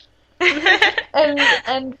 and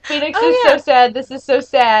Phoenix Oh, is yeah. so sad, this is so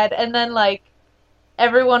sad, and then, like,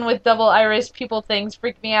 everyone with double iris pupil things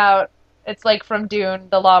freak me out. It's like from Dune,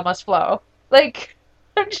 the law must flow. Like,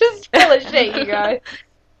 I'm just full of shit, you guys.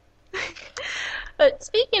 But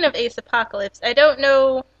speaking of Ace Apocalypse, I don't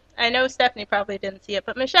know. I know Stephanie probably didn't see it,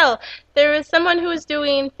 but Michelle, there was someone who was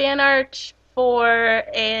doing fan art for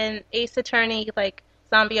an Ace Attorney like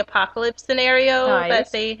zombie apocalypse scenario Nice.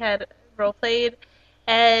 that they had role played,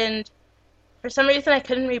 and for some reason I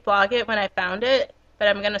couldn't reblog it when I found it, but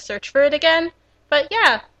I'm gonna search for it again. But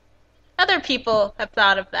yeah, other people have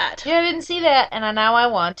thought of that. Yeah, I didn't see that, and now I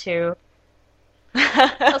want to.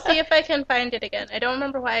 I'll see if I can find it again. I don't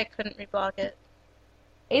remember why I couldn't reblog it.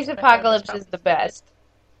 Ace thought it was Apocalypse probably is the best.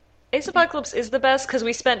 Ace Apocalypse is the best because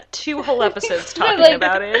we spent 2 whole episodes Like- talking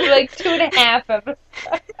about it. Like 2.5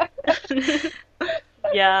 episodes.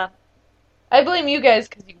 Yeah. I blame you guys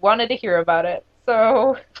because you wanted to hear about it.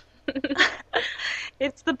 So,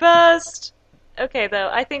 It's the best. Okay, though,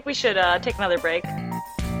 I think we should take another break.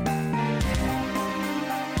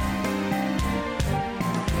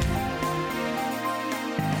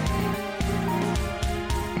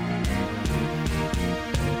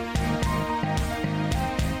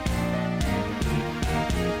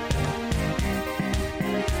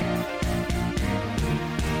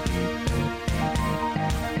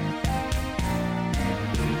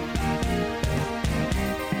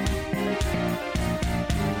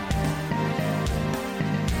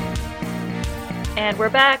 And we're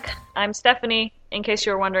back. I'm Stephanie. In case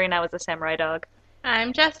you were wondering, I was a samurai dog.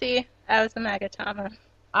 I'm Jessie. I was a Magatama.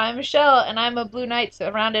 I'm Michelle, and I'm a blue knight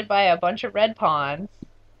surrounded by a bunch of red pawns.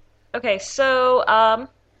 Okay, so,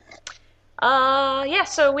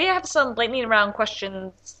 so we have some lightning round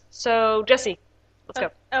questions. So, Jesse, let's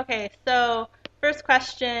go. Okay, so first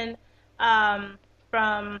question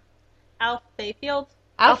from Alpha Failed.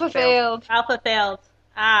 Alpha Alpha failed. Alpha Failed.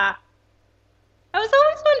 Ah. I was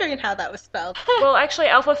always wondering how that was spelled. Well, actually,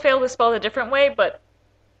 Alpha Failed is spelled a different way, but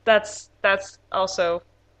that's also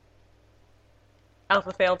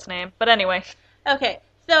Alpha Failed's name. But anyway. Okay,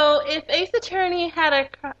 so if Ace Attorney had a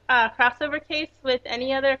crossover case with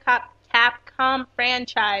any other Capcom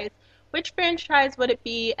franchise, which franchise would it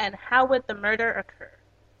be, and how would the murder occur?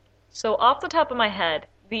 So off the top of my head,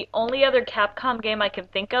 the only other Capcom game I can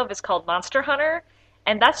think of is called Monster Hunter,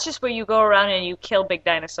 and that's just where you go around and you kill big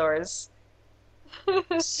dinosaurs.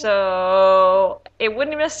 So it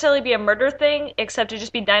wouldn't necessarily be a murder thing, except to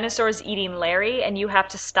just be dinosaurs eating Larry, and you have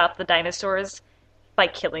to stop the dinosaurs by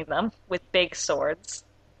killing them with big swords.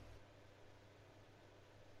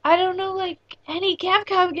 I don't know, like, any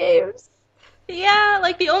Capcom games. Yeah,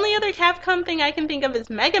 like the only other Capcom thing I can think of is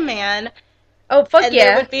Mega Man, Oh, fuck and yeah.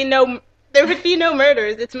 there would be no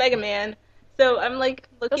murders. It's Mega Man. So I'm like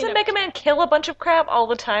looking Doesn't at Mega Man kill a bunch of crap all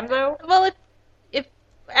the time, though? Well, if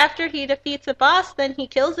after he defeats a boss, then he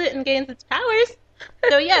kills it and gains its powers.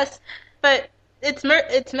 So yes, but it's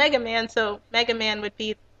Mega Man, so Mega Man would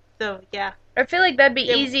be. So yeah, I feel like that'd be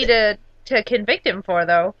It- easy to convict him for,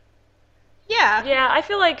 though. yeah. Yeah, I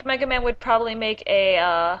feel like Mega Man would probably make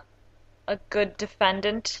a good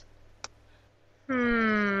defendant.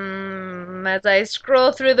 As I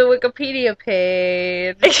scroll through the Wikipedia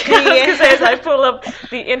page. Because as I pull up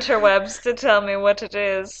the interwebs to tell me what it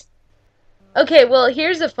is. Okay, well,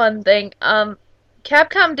 here's a fun thing.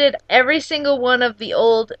 Capcom did every single one of the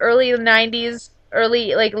old early 90s,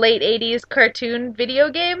 late 80s cartoon video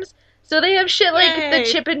games. So they have shit like the Yay.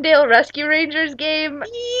 Chip and Dale Rescue Rangers game,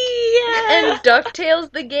 Yeah. and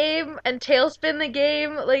DuckTales the game, and Tailspin the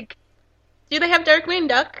game. Like, Do they have Darkwing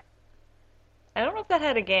Duck? I don't know if that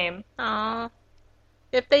had a game. Aw.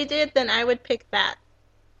 If they did, then I would pick that.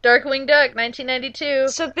 Darkwing Duck, 1992,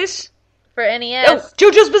 So this... for NES. Oh,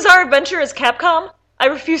 JoJo's Bizarre Adventure is Capcom? I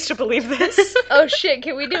refuse to believe this. Oh shit,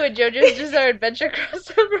 can we do a JoJo's Bizarre Adventure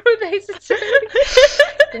crossover with Ace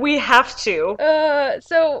Attorney? We have to.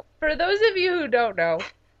 So, for those of you who don't know,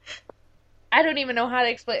 I don't even know how to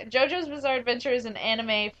explain. JoJo's Bizarre Adventure is an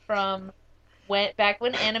anime from back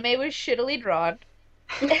when anime was shittily drawn.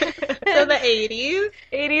 So the 80s.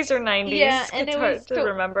 80s or 90s. Yeah, and it's it hard was to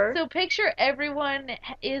remember. So picture everyone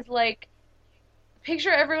is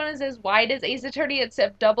as wide as Ace Attorney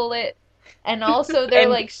except double it. And also they're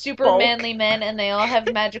And like super bulk. manly men and they all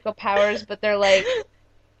have magical powers, but they're like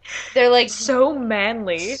So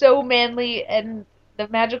manly. so manly and the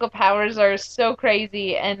magical powers are so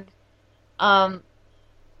crazy and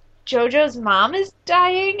JoJo's mom is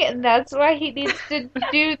dying and that's why he needs to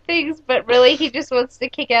do things, but really he just wants to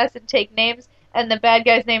kick ass and take names and the bad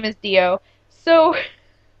guy's name is Dio. So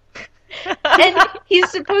and he's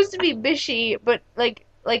supposed to be bishy, but like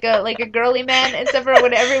a girly man, except for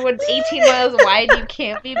when everyone's 18 miles wide, you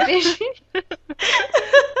can't be bishy.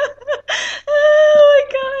 Oh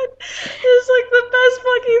my god. It's like the best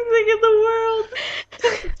fucking thing in the world.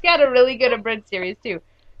 It's got a really good abridged series too.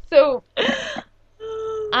 So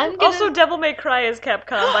I'm gonna- Also, Devil May Cry is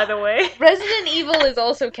Capcom, by the way. Resident Evil is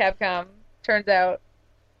also Capcom, turns out.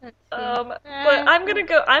 But I'm gonna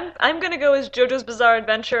go. I'm gonna go as JoJo's Bizarre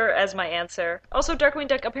Adventure as my answer. Also, Darkwing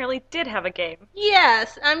Duck apparently did have a game.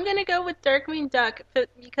 Yes, I'm gonna go with Darkwing Duck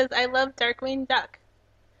because I love Darkwing Duck.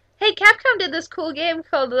 Hey, Capcom did this cool game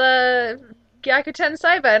called Gyakuten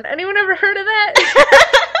Saiban. Anyone ever heard of that?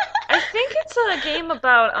 I think it's a game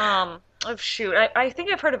about Oh shoot, I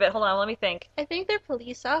think I've heard of it. Hold on, let me think. I think they're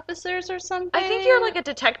police officers or something. I think you're like a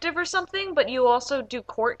detective or something, but you also do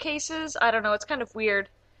court cases. I don't know, it's kind of weird.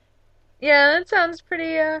 Yeah, that sounds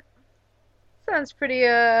pretty.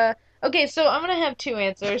 Okay, so I'm gonna have two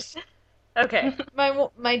answers. Okay.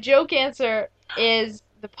 My joke answer is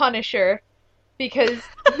the Punisher, because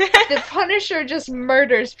the Punisher just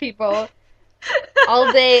murders people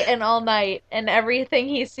all day and all night, and everything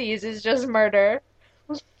he sees is just murder.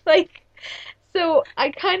 Like, so I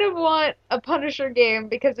kind of want a Punisher game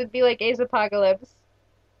because it'd be like Ace Apocalypse.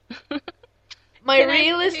 My Can I-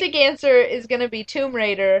 realistic answer is gonna be Tomb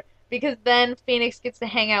Raider, because then Phoenix gets to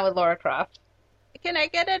hang out with Lara Croft. Can I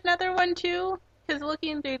get another one too? Because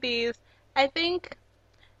looking through these, I think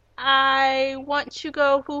I want to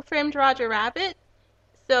go Who Framed Roger Rabbit,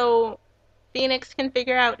 so Phoenix can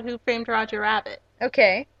figure out who framed Roger Rabbit.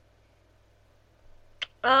 Okay.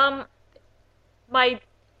 Um, my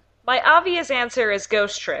my obvious answer is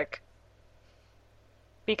Ghost Trick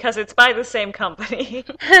because it's by the same company.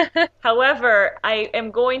 However, I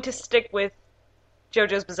am going to stick with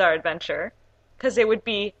JoJo's Bizarre Adventure because it would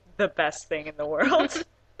be the best thing in the world.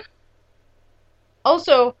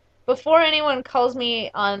 Also, before anyone calls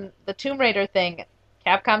me on the Tomb Raider thing,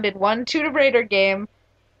 Capcom did one Tomb Raider game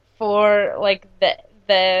for like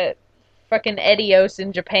the fucking Edios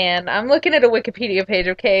in Japan. I'm looking at a Wikipedia page,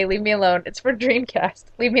 okay? Leave me alone. It's for Dreamcast.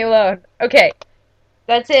 Leave me alone. Okay.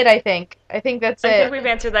 That's it, I think. I think that's I it. think we've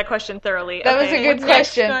answered that question thoroughly. That was Okay, a good what's next?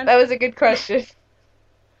 question. one? That was a good question.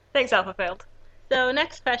 Thanks, Alpha Failed. So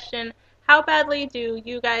next question, how badly do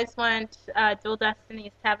you guys want Dual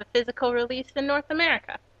Destinies to have a physical release in North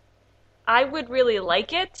America? I would really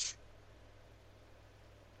like it,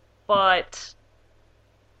 but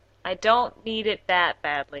I don't need it that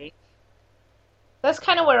badly. That's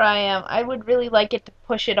kind of where I am. I would really like it to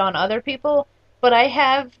push it on other people, but I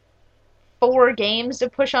have 4 games to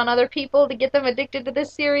push on other people to get them addicted to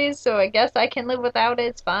this series, so I guess I can live without it.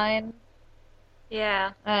 It's fine.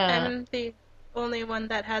 Yeah. I'm the only one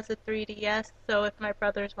that has a 3DS, so if my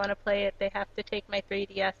brothers want to play it, they have to take my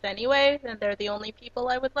 3DS anyway, and they're the only people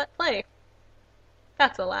I would let play.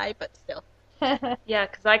 That's a lie, but still. Yeah,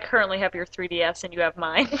 because I currently have your 3DS and you have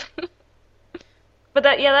mine. But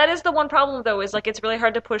that is the one problem though, is like it's really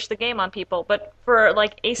hard to push the game on people. But for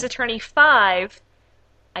like Ace Attorney 5,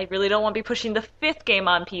 I really don't want to be pushing the 5th game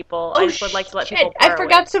on people. I just would like to let shit. people I borrow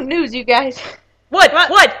forgot it. some news, you guys. What?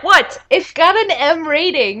 It's got an M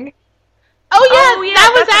rating. Oh yeah,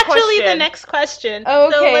 that was that's the actually the question. next question.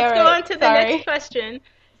 Oh, So okay, let's go alright, on to the sorry. next question.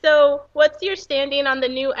 So, what's your standing on the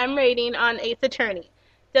new M rating on Ace Attorney?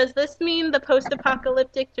 Does this mean the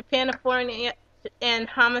post-apocalyptic Japaniform and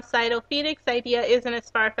homicidal Phoenix idea isn't as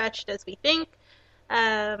far-fetched as we think?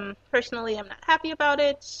 Personally, I'm not happy about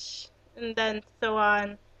it, and then so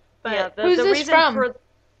on. But Yeah, Who's the this reason from? for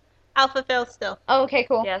Alpha fails still. Oh, okay,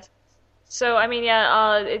 cool. yes. So I mean,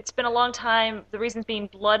 yeah, it's been a long time. The reasons being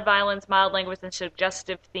blood, violence, mild language, and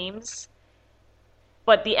suggestive themes.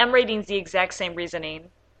 But the M rating's the exact same reasoning.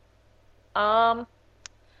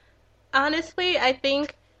 Honestly, I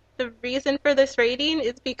think the reason for this rating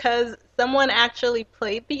is because someone actually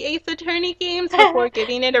played the Ace Attorney games before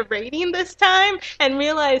giving it a rating this time and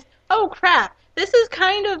realized, oh crap, this is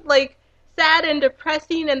kind of like sad and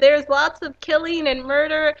depressing and there's lots of killing and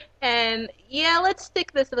murder and yeah, let's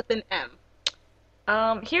stick this with an M.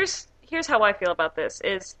 Here's how I feel about this: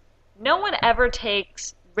 is no one ever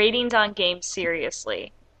takes ratings on games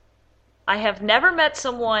seriously. I have never met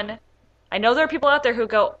someone. I know there are people out there who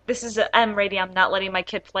go, "This is an M rating. I'm not letting my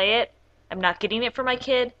kid play it. I'm not getting it for my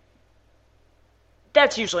kid."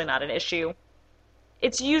 That's usually not an issue.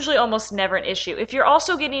 It's usually almost never an issue. If you're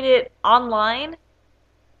also getting it online,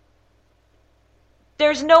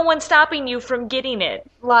 there's no one stopping you from getting it.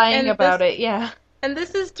 Lying And about this- it, yeah. And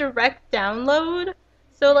this is direct download,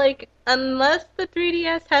 so like unless the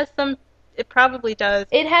 3DS has some, it probably does.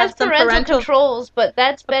 It has have some parental controls, but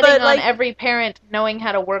that's betting But, on like- every parent knowing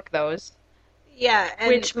how to work those. Yeah, and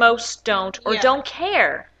Which most don't or Yeah. don't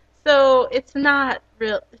care. so it's not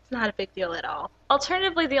real. It's not a big deal at all.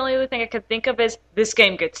 Alternatively, the only other thing I could think of is this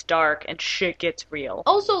game gets dark and shit gets real.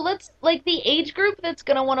 Also, let's, like, the age group that's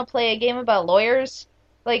gonna want to play a game about lawyers,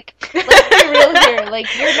 like, let's be real here. Like,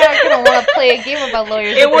 you're not gonna want to play a game about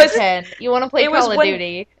lawyers It if was- you're 10. You want to play it was Call of when-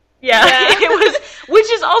 Duty. Yeah, Yeah. it was,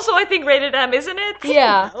 which is also I think rated M, isn't it?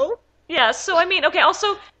 Yeah. No? Yeah. So I mean, okay.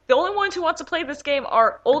 Also, the only ones who want to play this game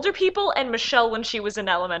are older people and Michelle when she was in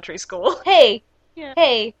elementary school. Hey, Yeah.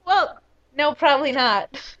 hey, Well, no, probably not.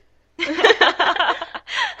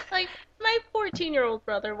 like my 14-year-old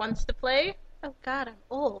brother wants to play. Oh God, I'm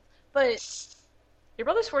old. But Your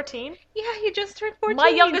brother's 14? Yeah, he just turned 14. My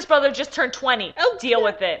youngest brother just turned 20. Oh, Deal yeah.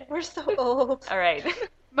 with it. We're so old. All right.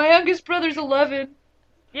 My youngest brother's 11.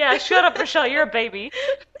 Yeah, shut up, Michelle. You're a baby.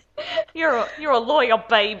 You're a loyal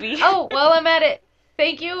baby. Oh, well, I'm at it.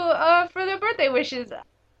 Thank you for the birthday wishes.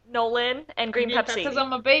 Nolan and Green Green Pepsi. Because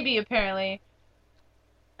I'm a baby, apparently.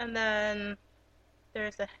 And then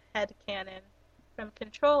there's a headcanon from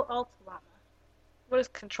Control Alt Llama. What does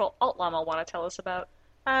Control Alt Llama want to tell us about?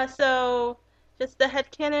 So just the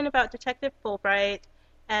headcanon about Detective Fulbright,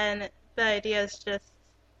 and the idea is just,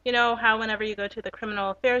 you know how whenever you go to the criminal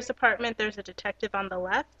affairs department, there's a detective on the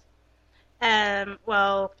left?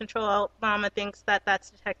 Well, Control Alt Llama thinks that that's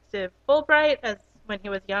Detective Fulbright as when he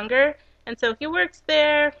was younger, and so he works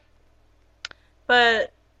there,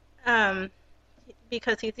 but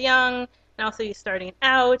because he's young, and also he's starting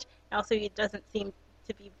out, and also he doesn't seem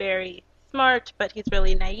to be very smart, but he's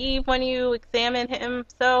really naive when you examine him.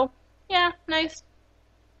 So, yeah, nice.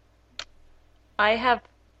 I have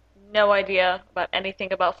no idea about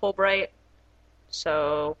anything about Fulbright,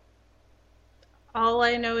 so... All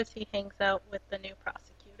I know is he hangs out with the new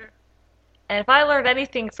prosecutor. And if I learned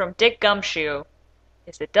anything from Dick Gumshoe,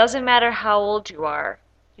 is it doesn't matter how old you are,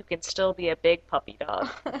 you can still be a big puppy dog.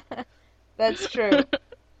 That's true.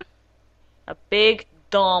 A big,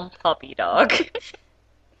 dumb puppy dog.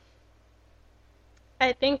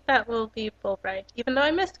 I think that will be Fulbright, even though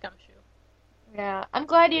I missed Gumshoe. Yeah, I'm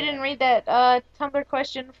glad you didn't read that Tumblr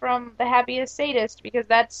question from the happiest sadist, because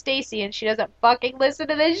that's Stacy and she doesn't fucking listen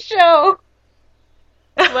to this show.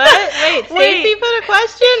 What? Wait, Stacy put a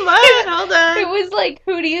question? What? Hold on. It was like,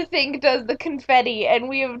 who do you think does the confetti? And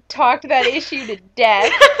we have talked that issue to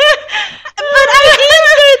death. But I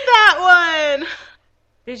answered that one!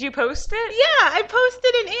 Did you post it? Yeah, I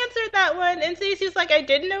posted and answered that one, and Stacy's like, I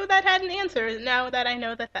didn't know that had an answer, now that I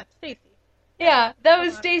know that that's Stacy. Yeah, that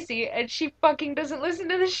was Stacy, and she fucking doesn't listen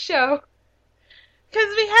to this show.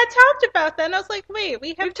 Because we had talked about that, and I was like, wait,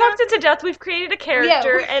 we've talked it to death, we've created a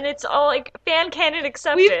character, and it's all, like, fan canon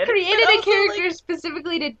accepted. We've created But a also, character like...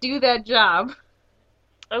 specifically to do that job.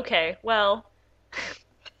 Okay, well...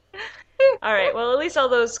 Alright, well, at least all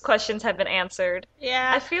those questions have been answered.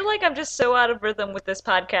 Yeah. I feel like I'm just so out of rhythm with this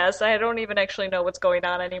podcast, I don't even actually know what's going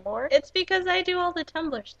on anymore. It's because I do all the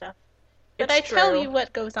Tumblr stuff. But It's I tell true. you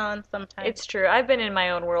what goes on sometimes. It's true. I've been in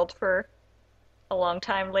my own world for a long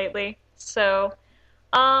time lately. So,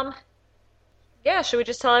 yeah, should we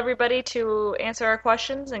just tell everybody to answer our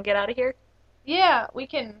questions and get out of here? Yeah, we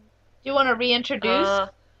can. Do you want to reintroduce?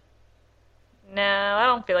 No, I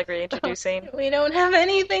don't feel like reintroducing. We don't have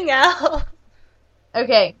anything else.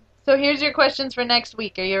 Okay, so here's your questions for next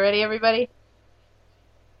week. Are you ready, everybody?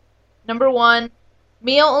 Number 1.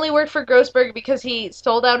 Mia only worked for Grossberg because he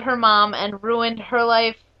sold out her mom and ruined her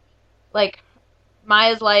life, like,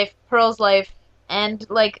 Maya's life, Pearl's life, and,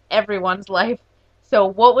 like, everyone's life. So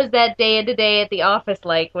what was that day-to-day at the office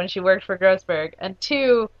like when she worked for Grossberg? And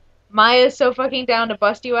 2, Maya's so fucking down to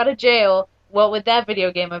bust you out of jail. What would that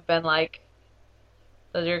video game have been like?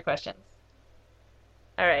 Those are your questions.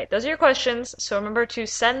 Alright, those are your questions. So remember to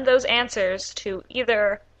send those answers to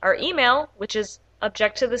either our email, which is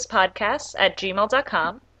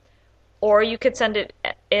objecttothispodcast@gmail.com, or you could send it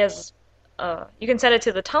as you can send it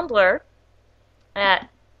to the Tumblr at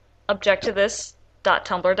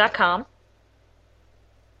objecttothis.tumblr.com.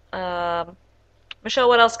 Michelle,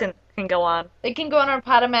 what else can go on? They can go on our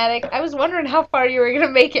Podomatic. I was wondering how far you were going to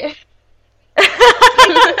make it.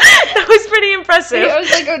 That was pretty impressive. I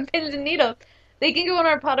was like on pins and needles. They can go on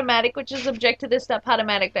our Podomatic, which is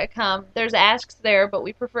objecttothis.podomatic.com. There's asks there, but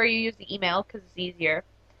we prefer you use the email because it's easier.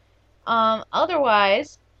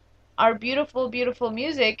 Otherwise, our beautiful, beautiful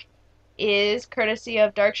music is courtesy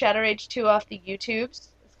of Dark Shadow Rage 2 off the YouTubes.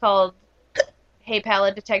 It's called Hey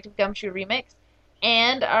Pala Detective Gumshoe Remix.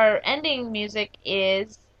 And our ending music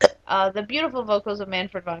is the beautiful vocals of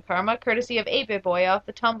Manfred von Karma, courtesy of 8-Bit Boy off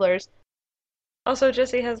the Tumblrs. Also,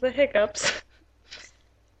 Jesse has the hiccups.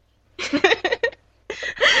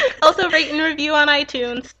 Also, rate and review on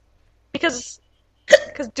iTunes. Because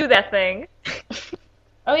do that thing.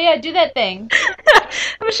 Oh yeah, do that thing.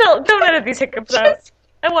 Michelle, don't edit these hiccups out.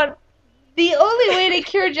 I want... The only way to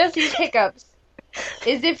cure Jesse's hiccups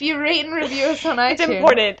is if you rate and review us on iTunes. It's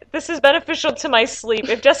important. This is beneficial to my sleep.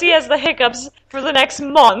 If Jesse has the hiccups for the next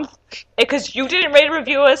month, because you didn't rate and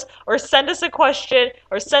review us, or send us a question,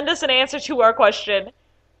 or send us an answer to our question,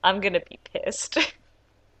 I'm gonna be pissed.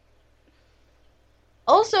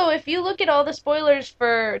 Also, if you look at all the spoilers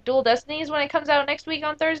for Dual Destinies when it comes out next week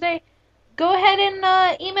on Thursday, go ahead and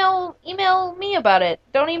email me about it.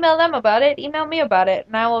 Don't email them about it. Email me about it,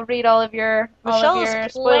 and I will read all of Michelle is your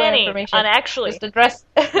spoiler planning information. on actually. Just address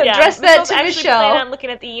Yeah, address that Michelle's to actually planning Michelle. on looking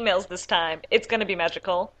at the emails this time. It's gonna be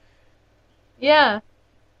magical. Yeah,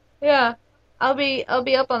 yeah. I'll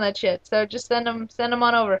be up on that shit. So just send them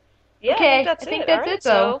on over. Yeah, I think Okay, that's I think it. All that's right, it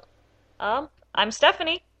though. so I'm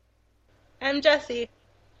Stephanie. I'm Jessie.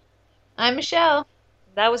 I'm Michelle.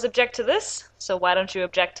 That was object to this, so why don't you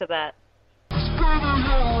object to that?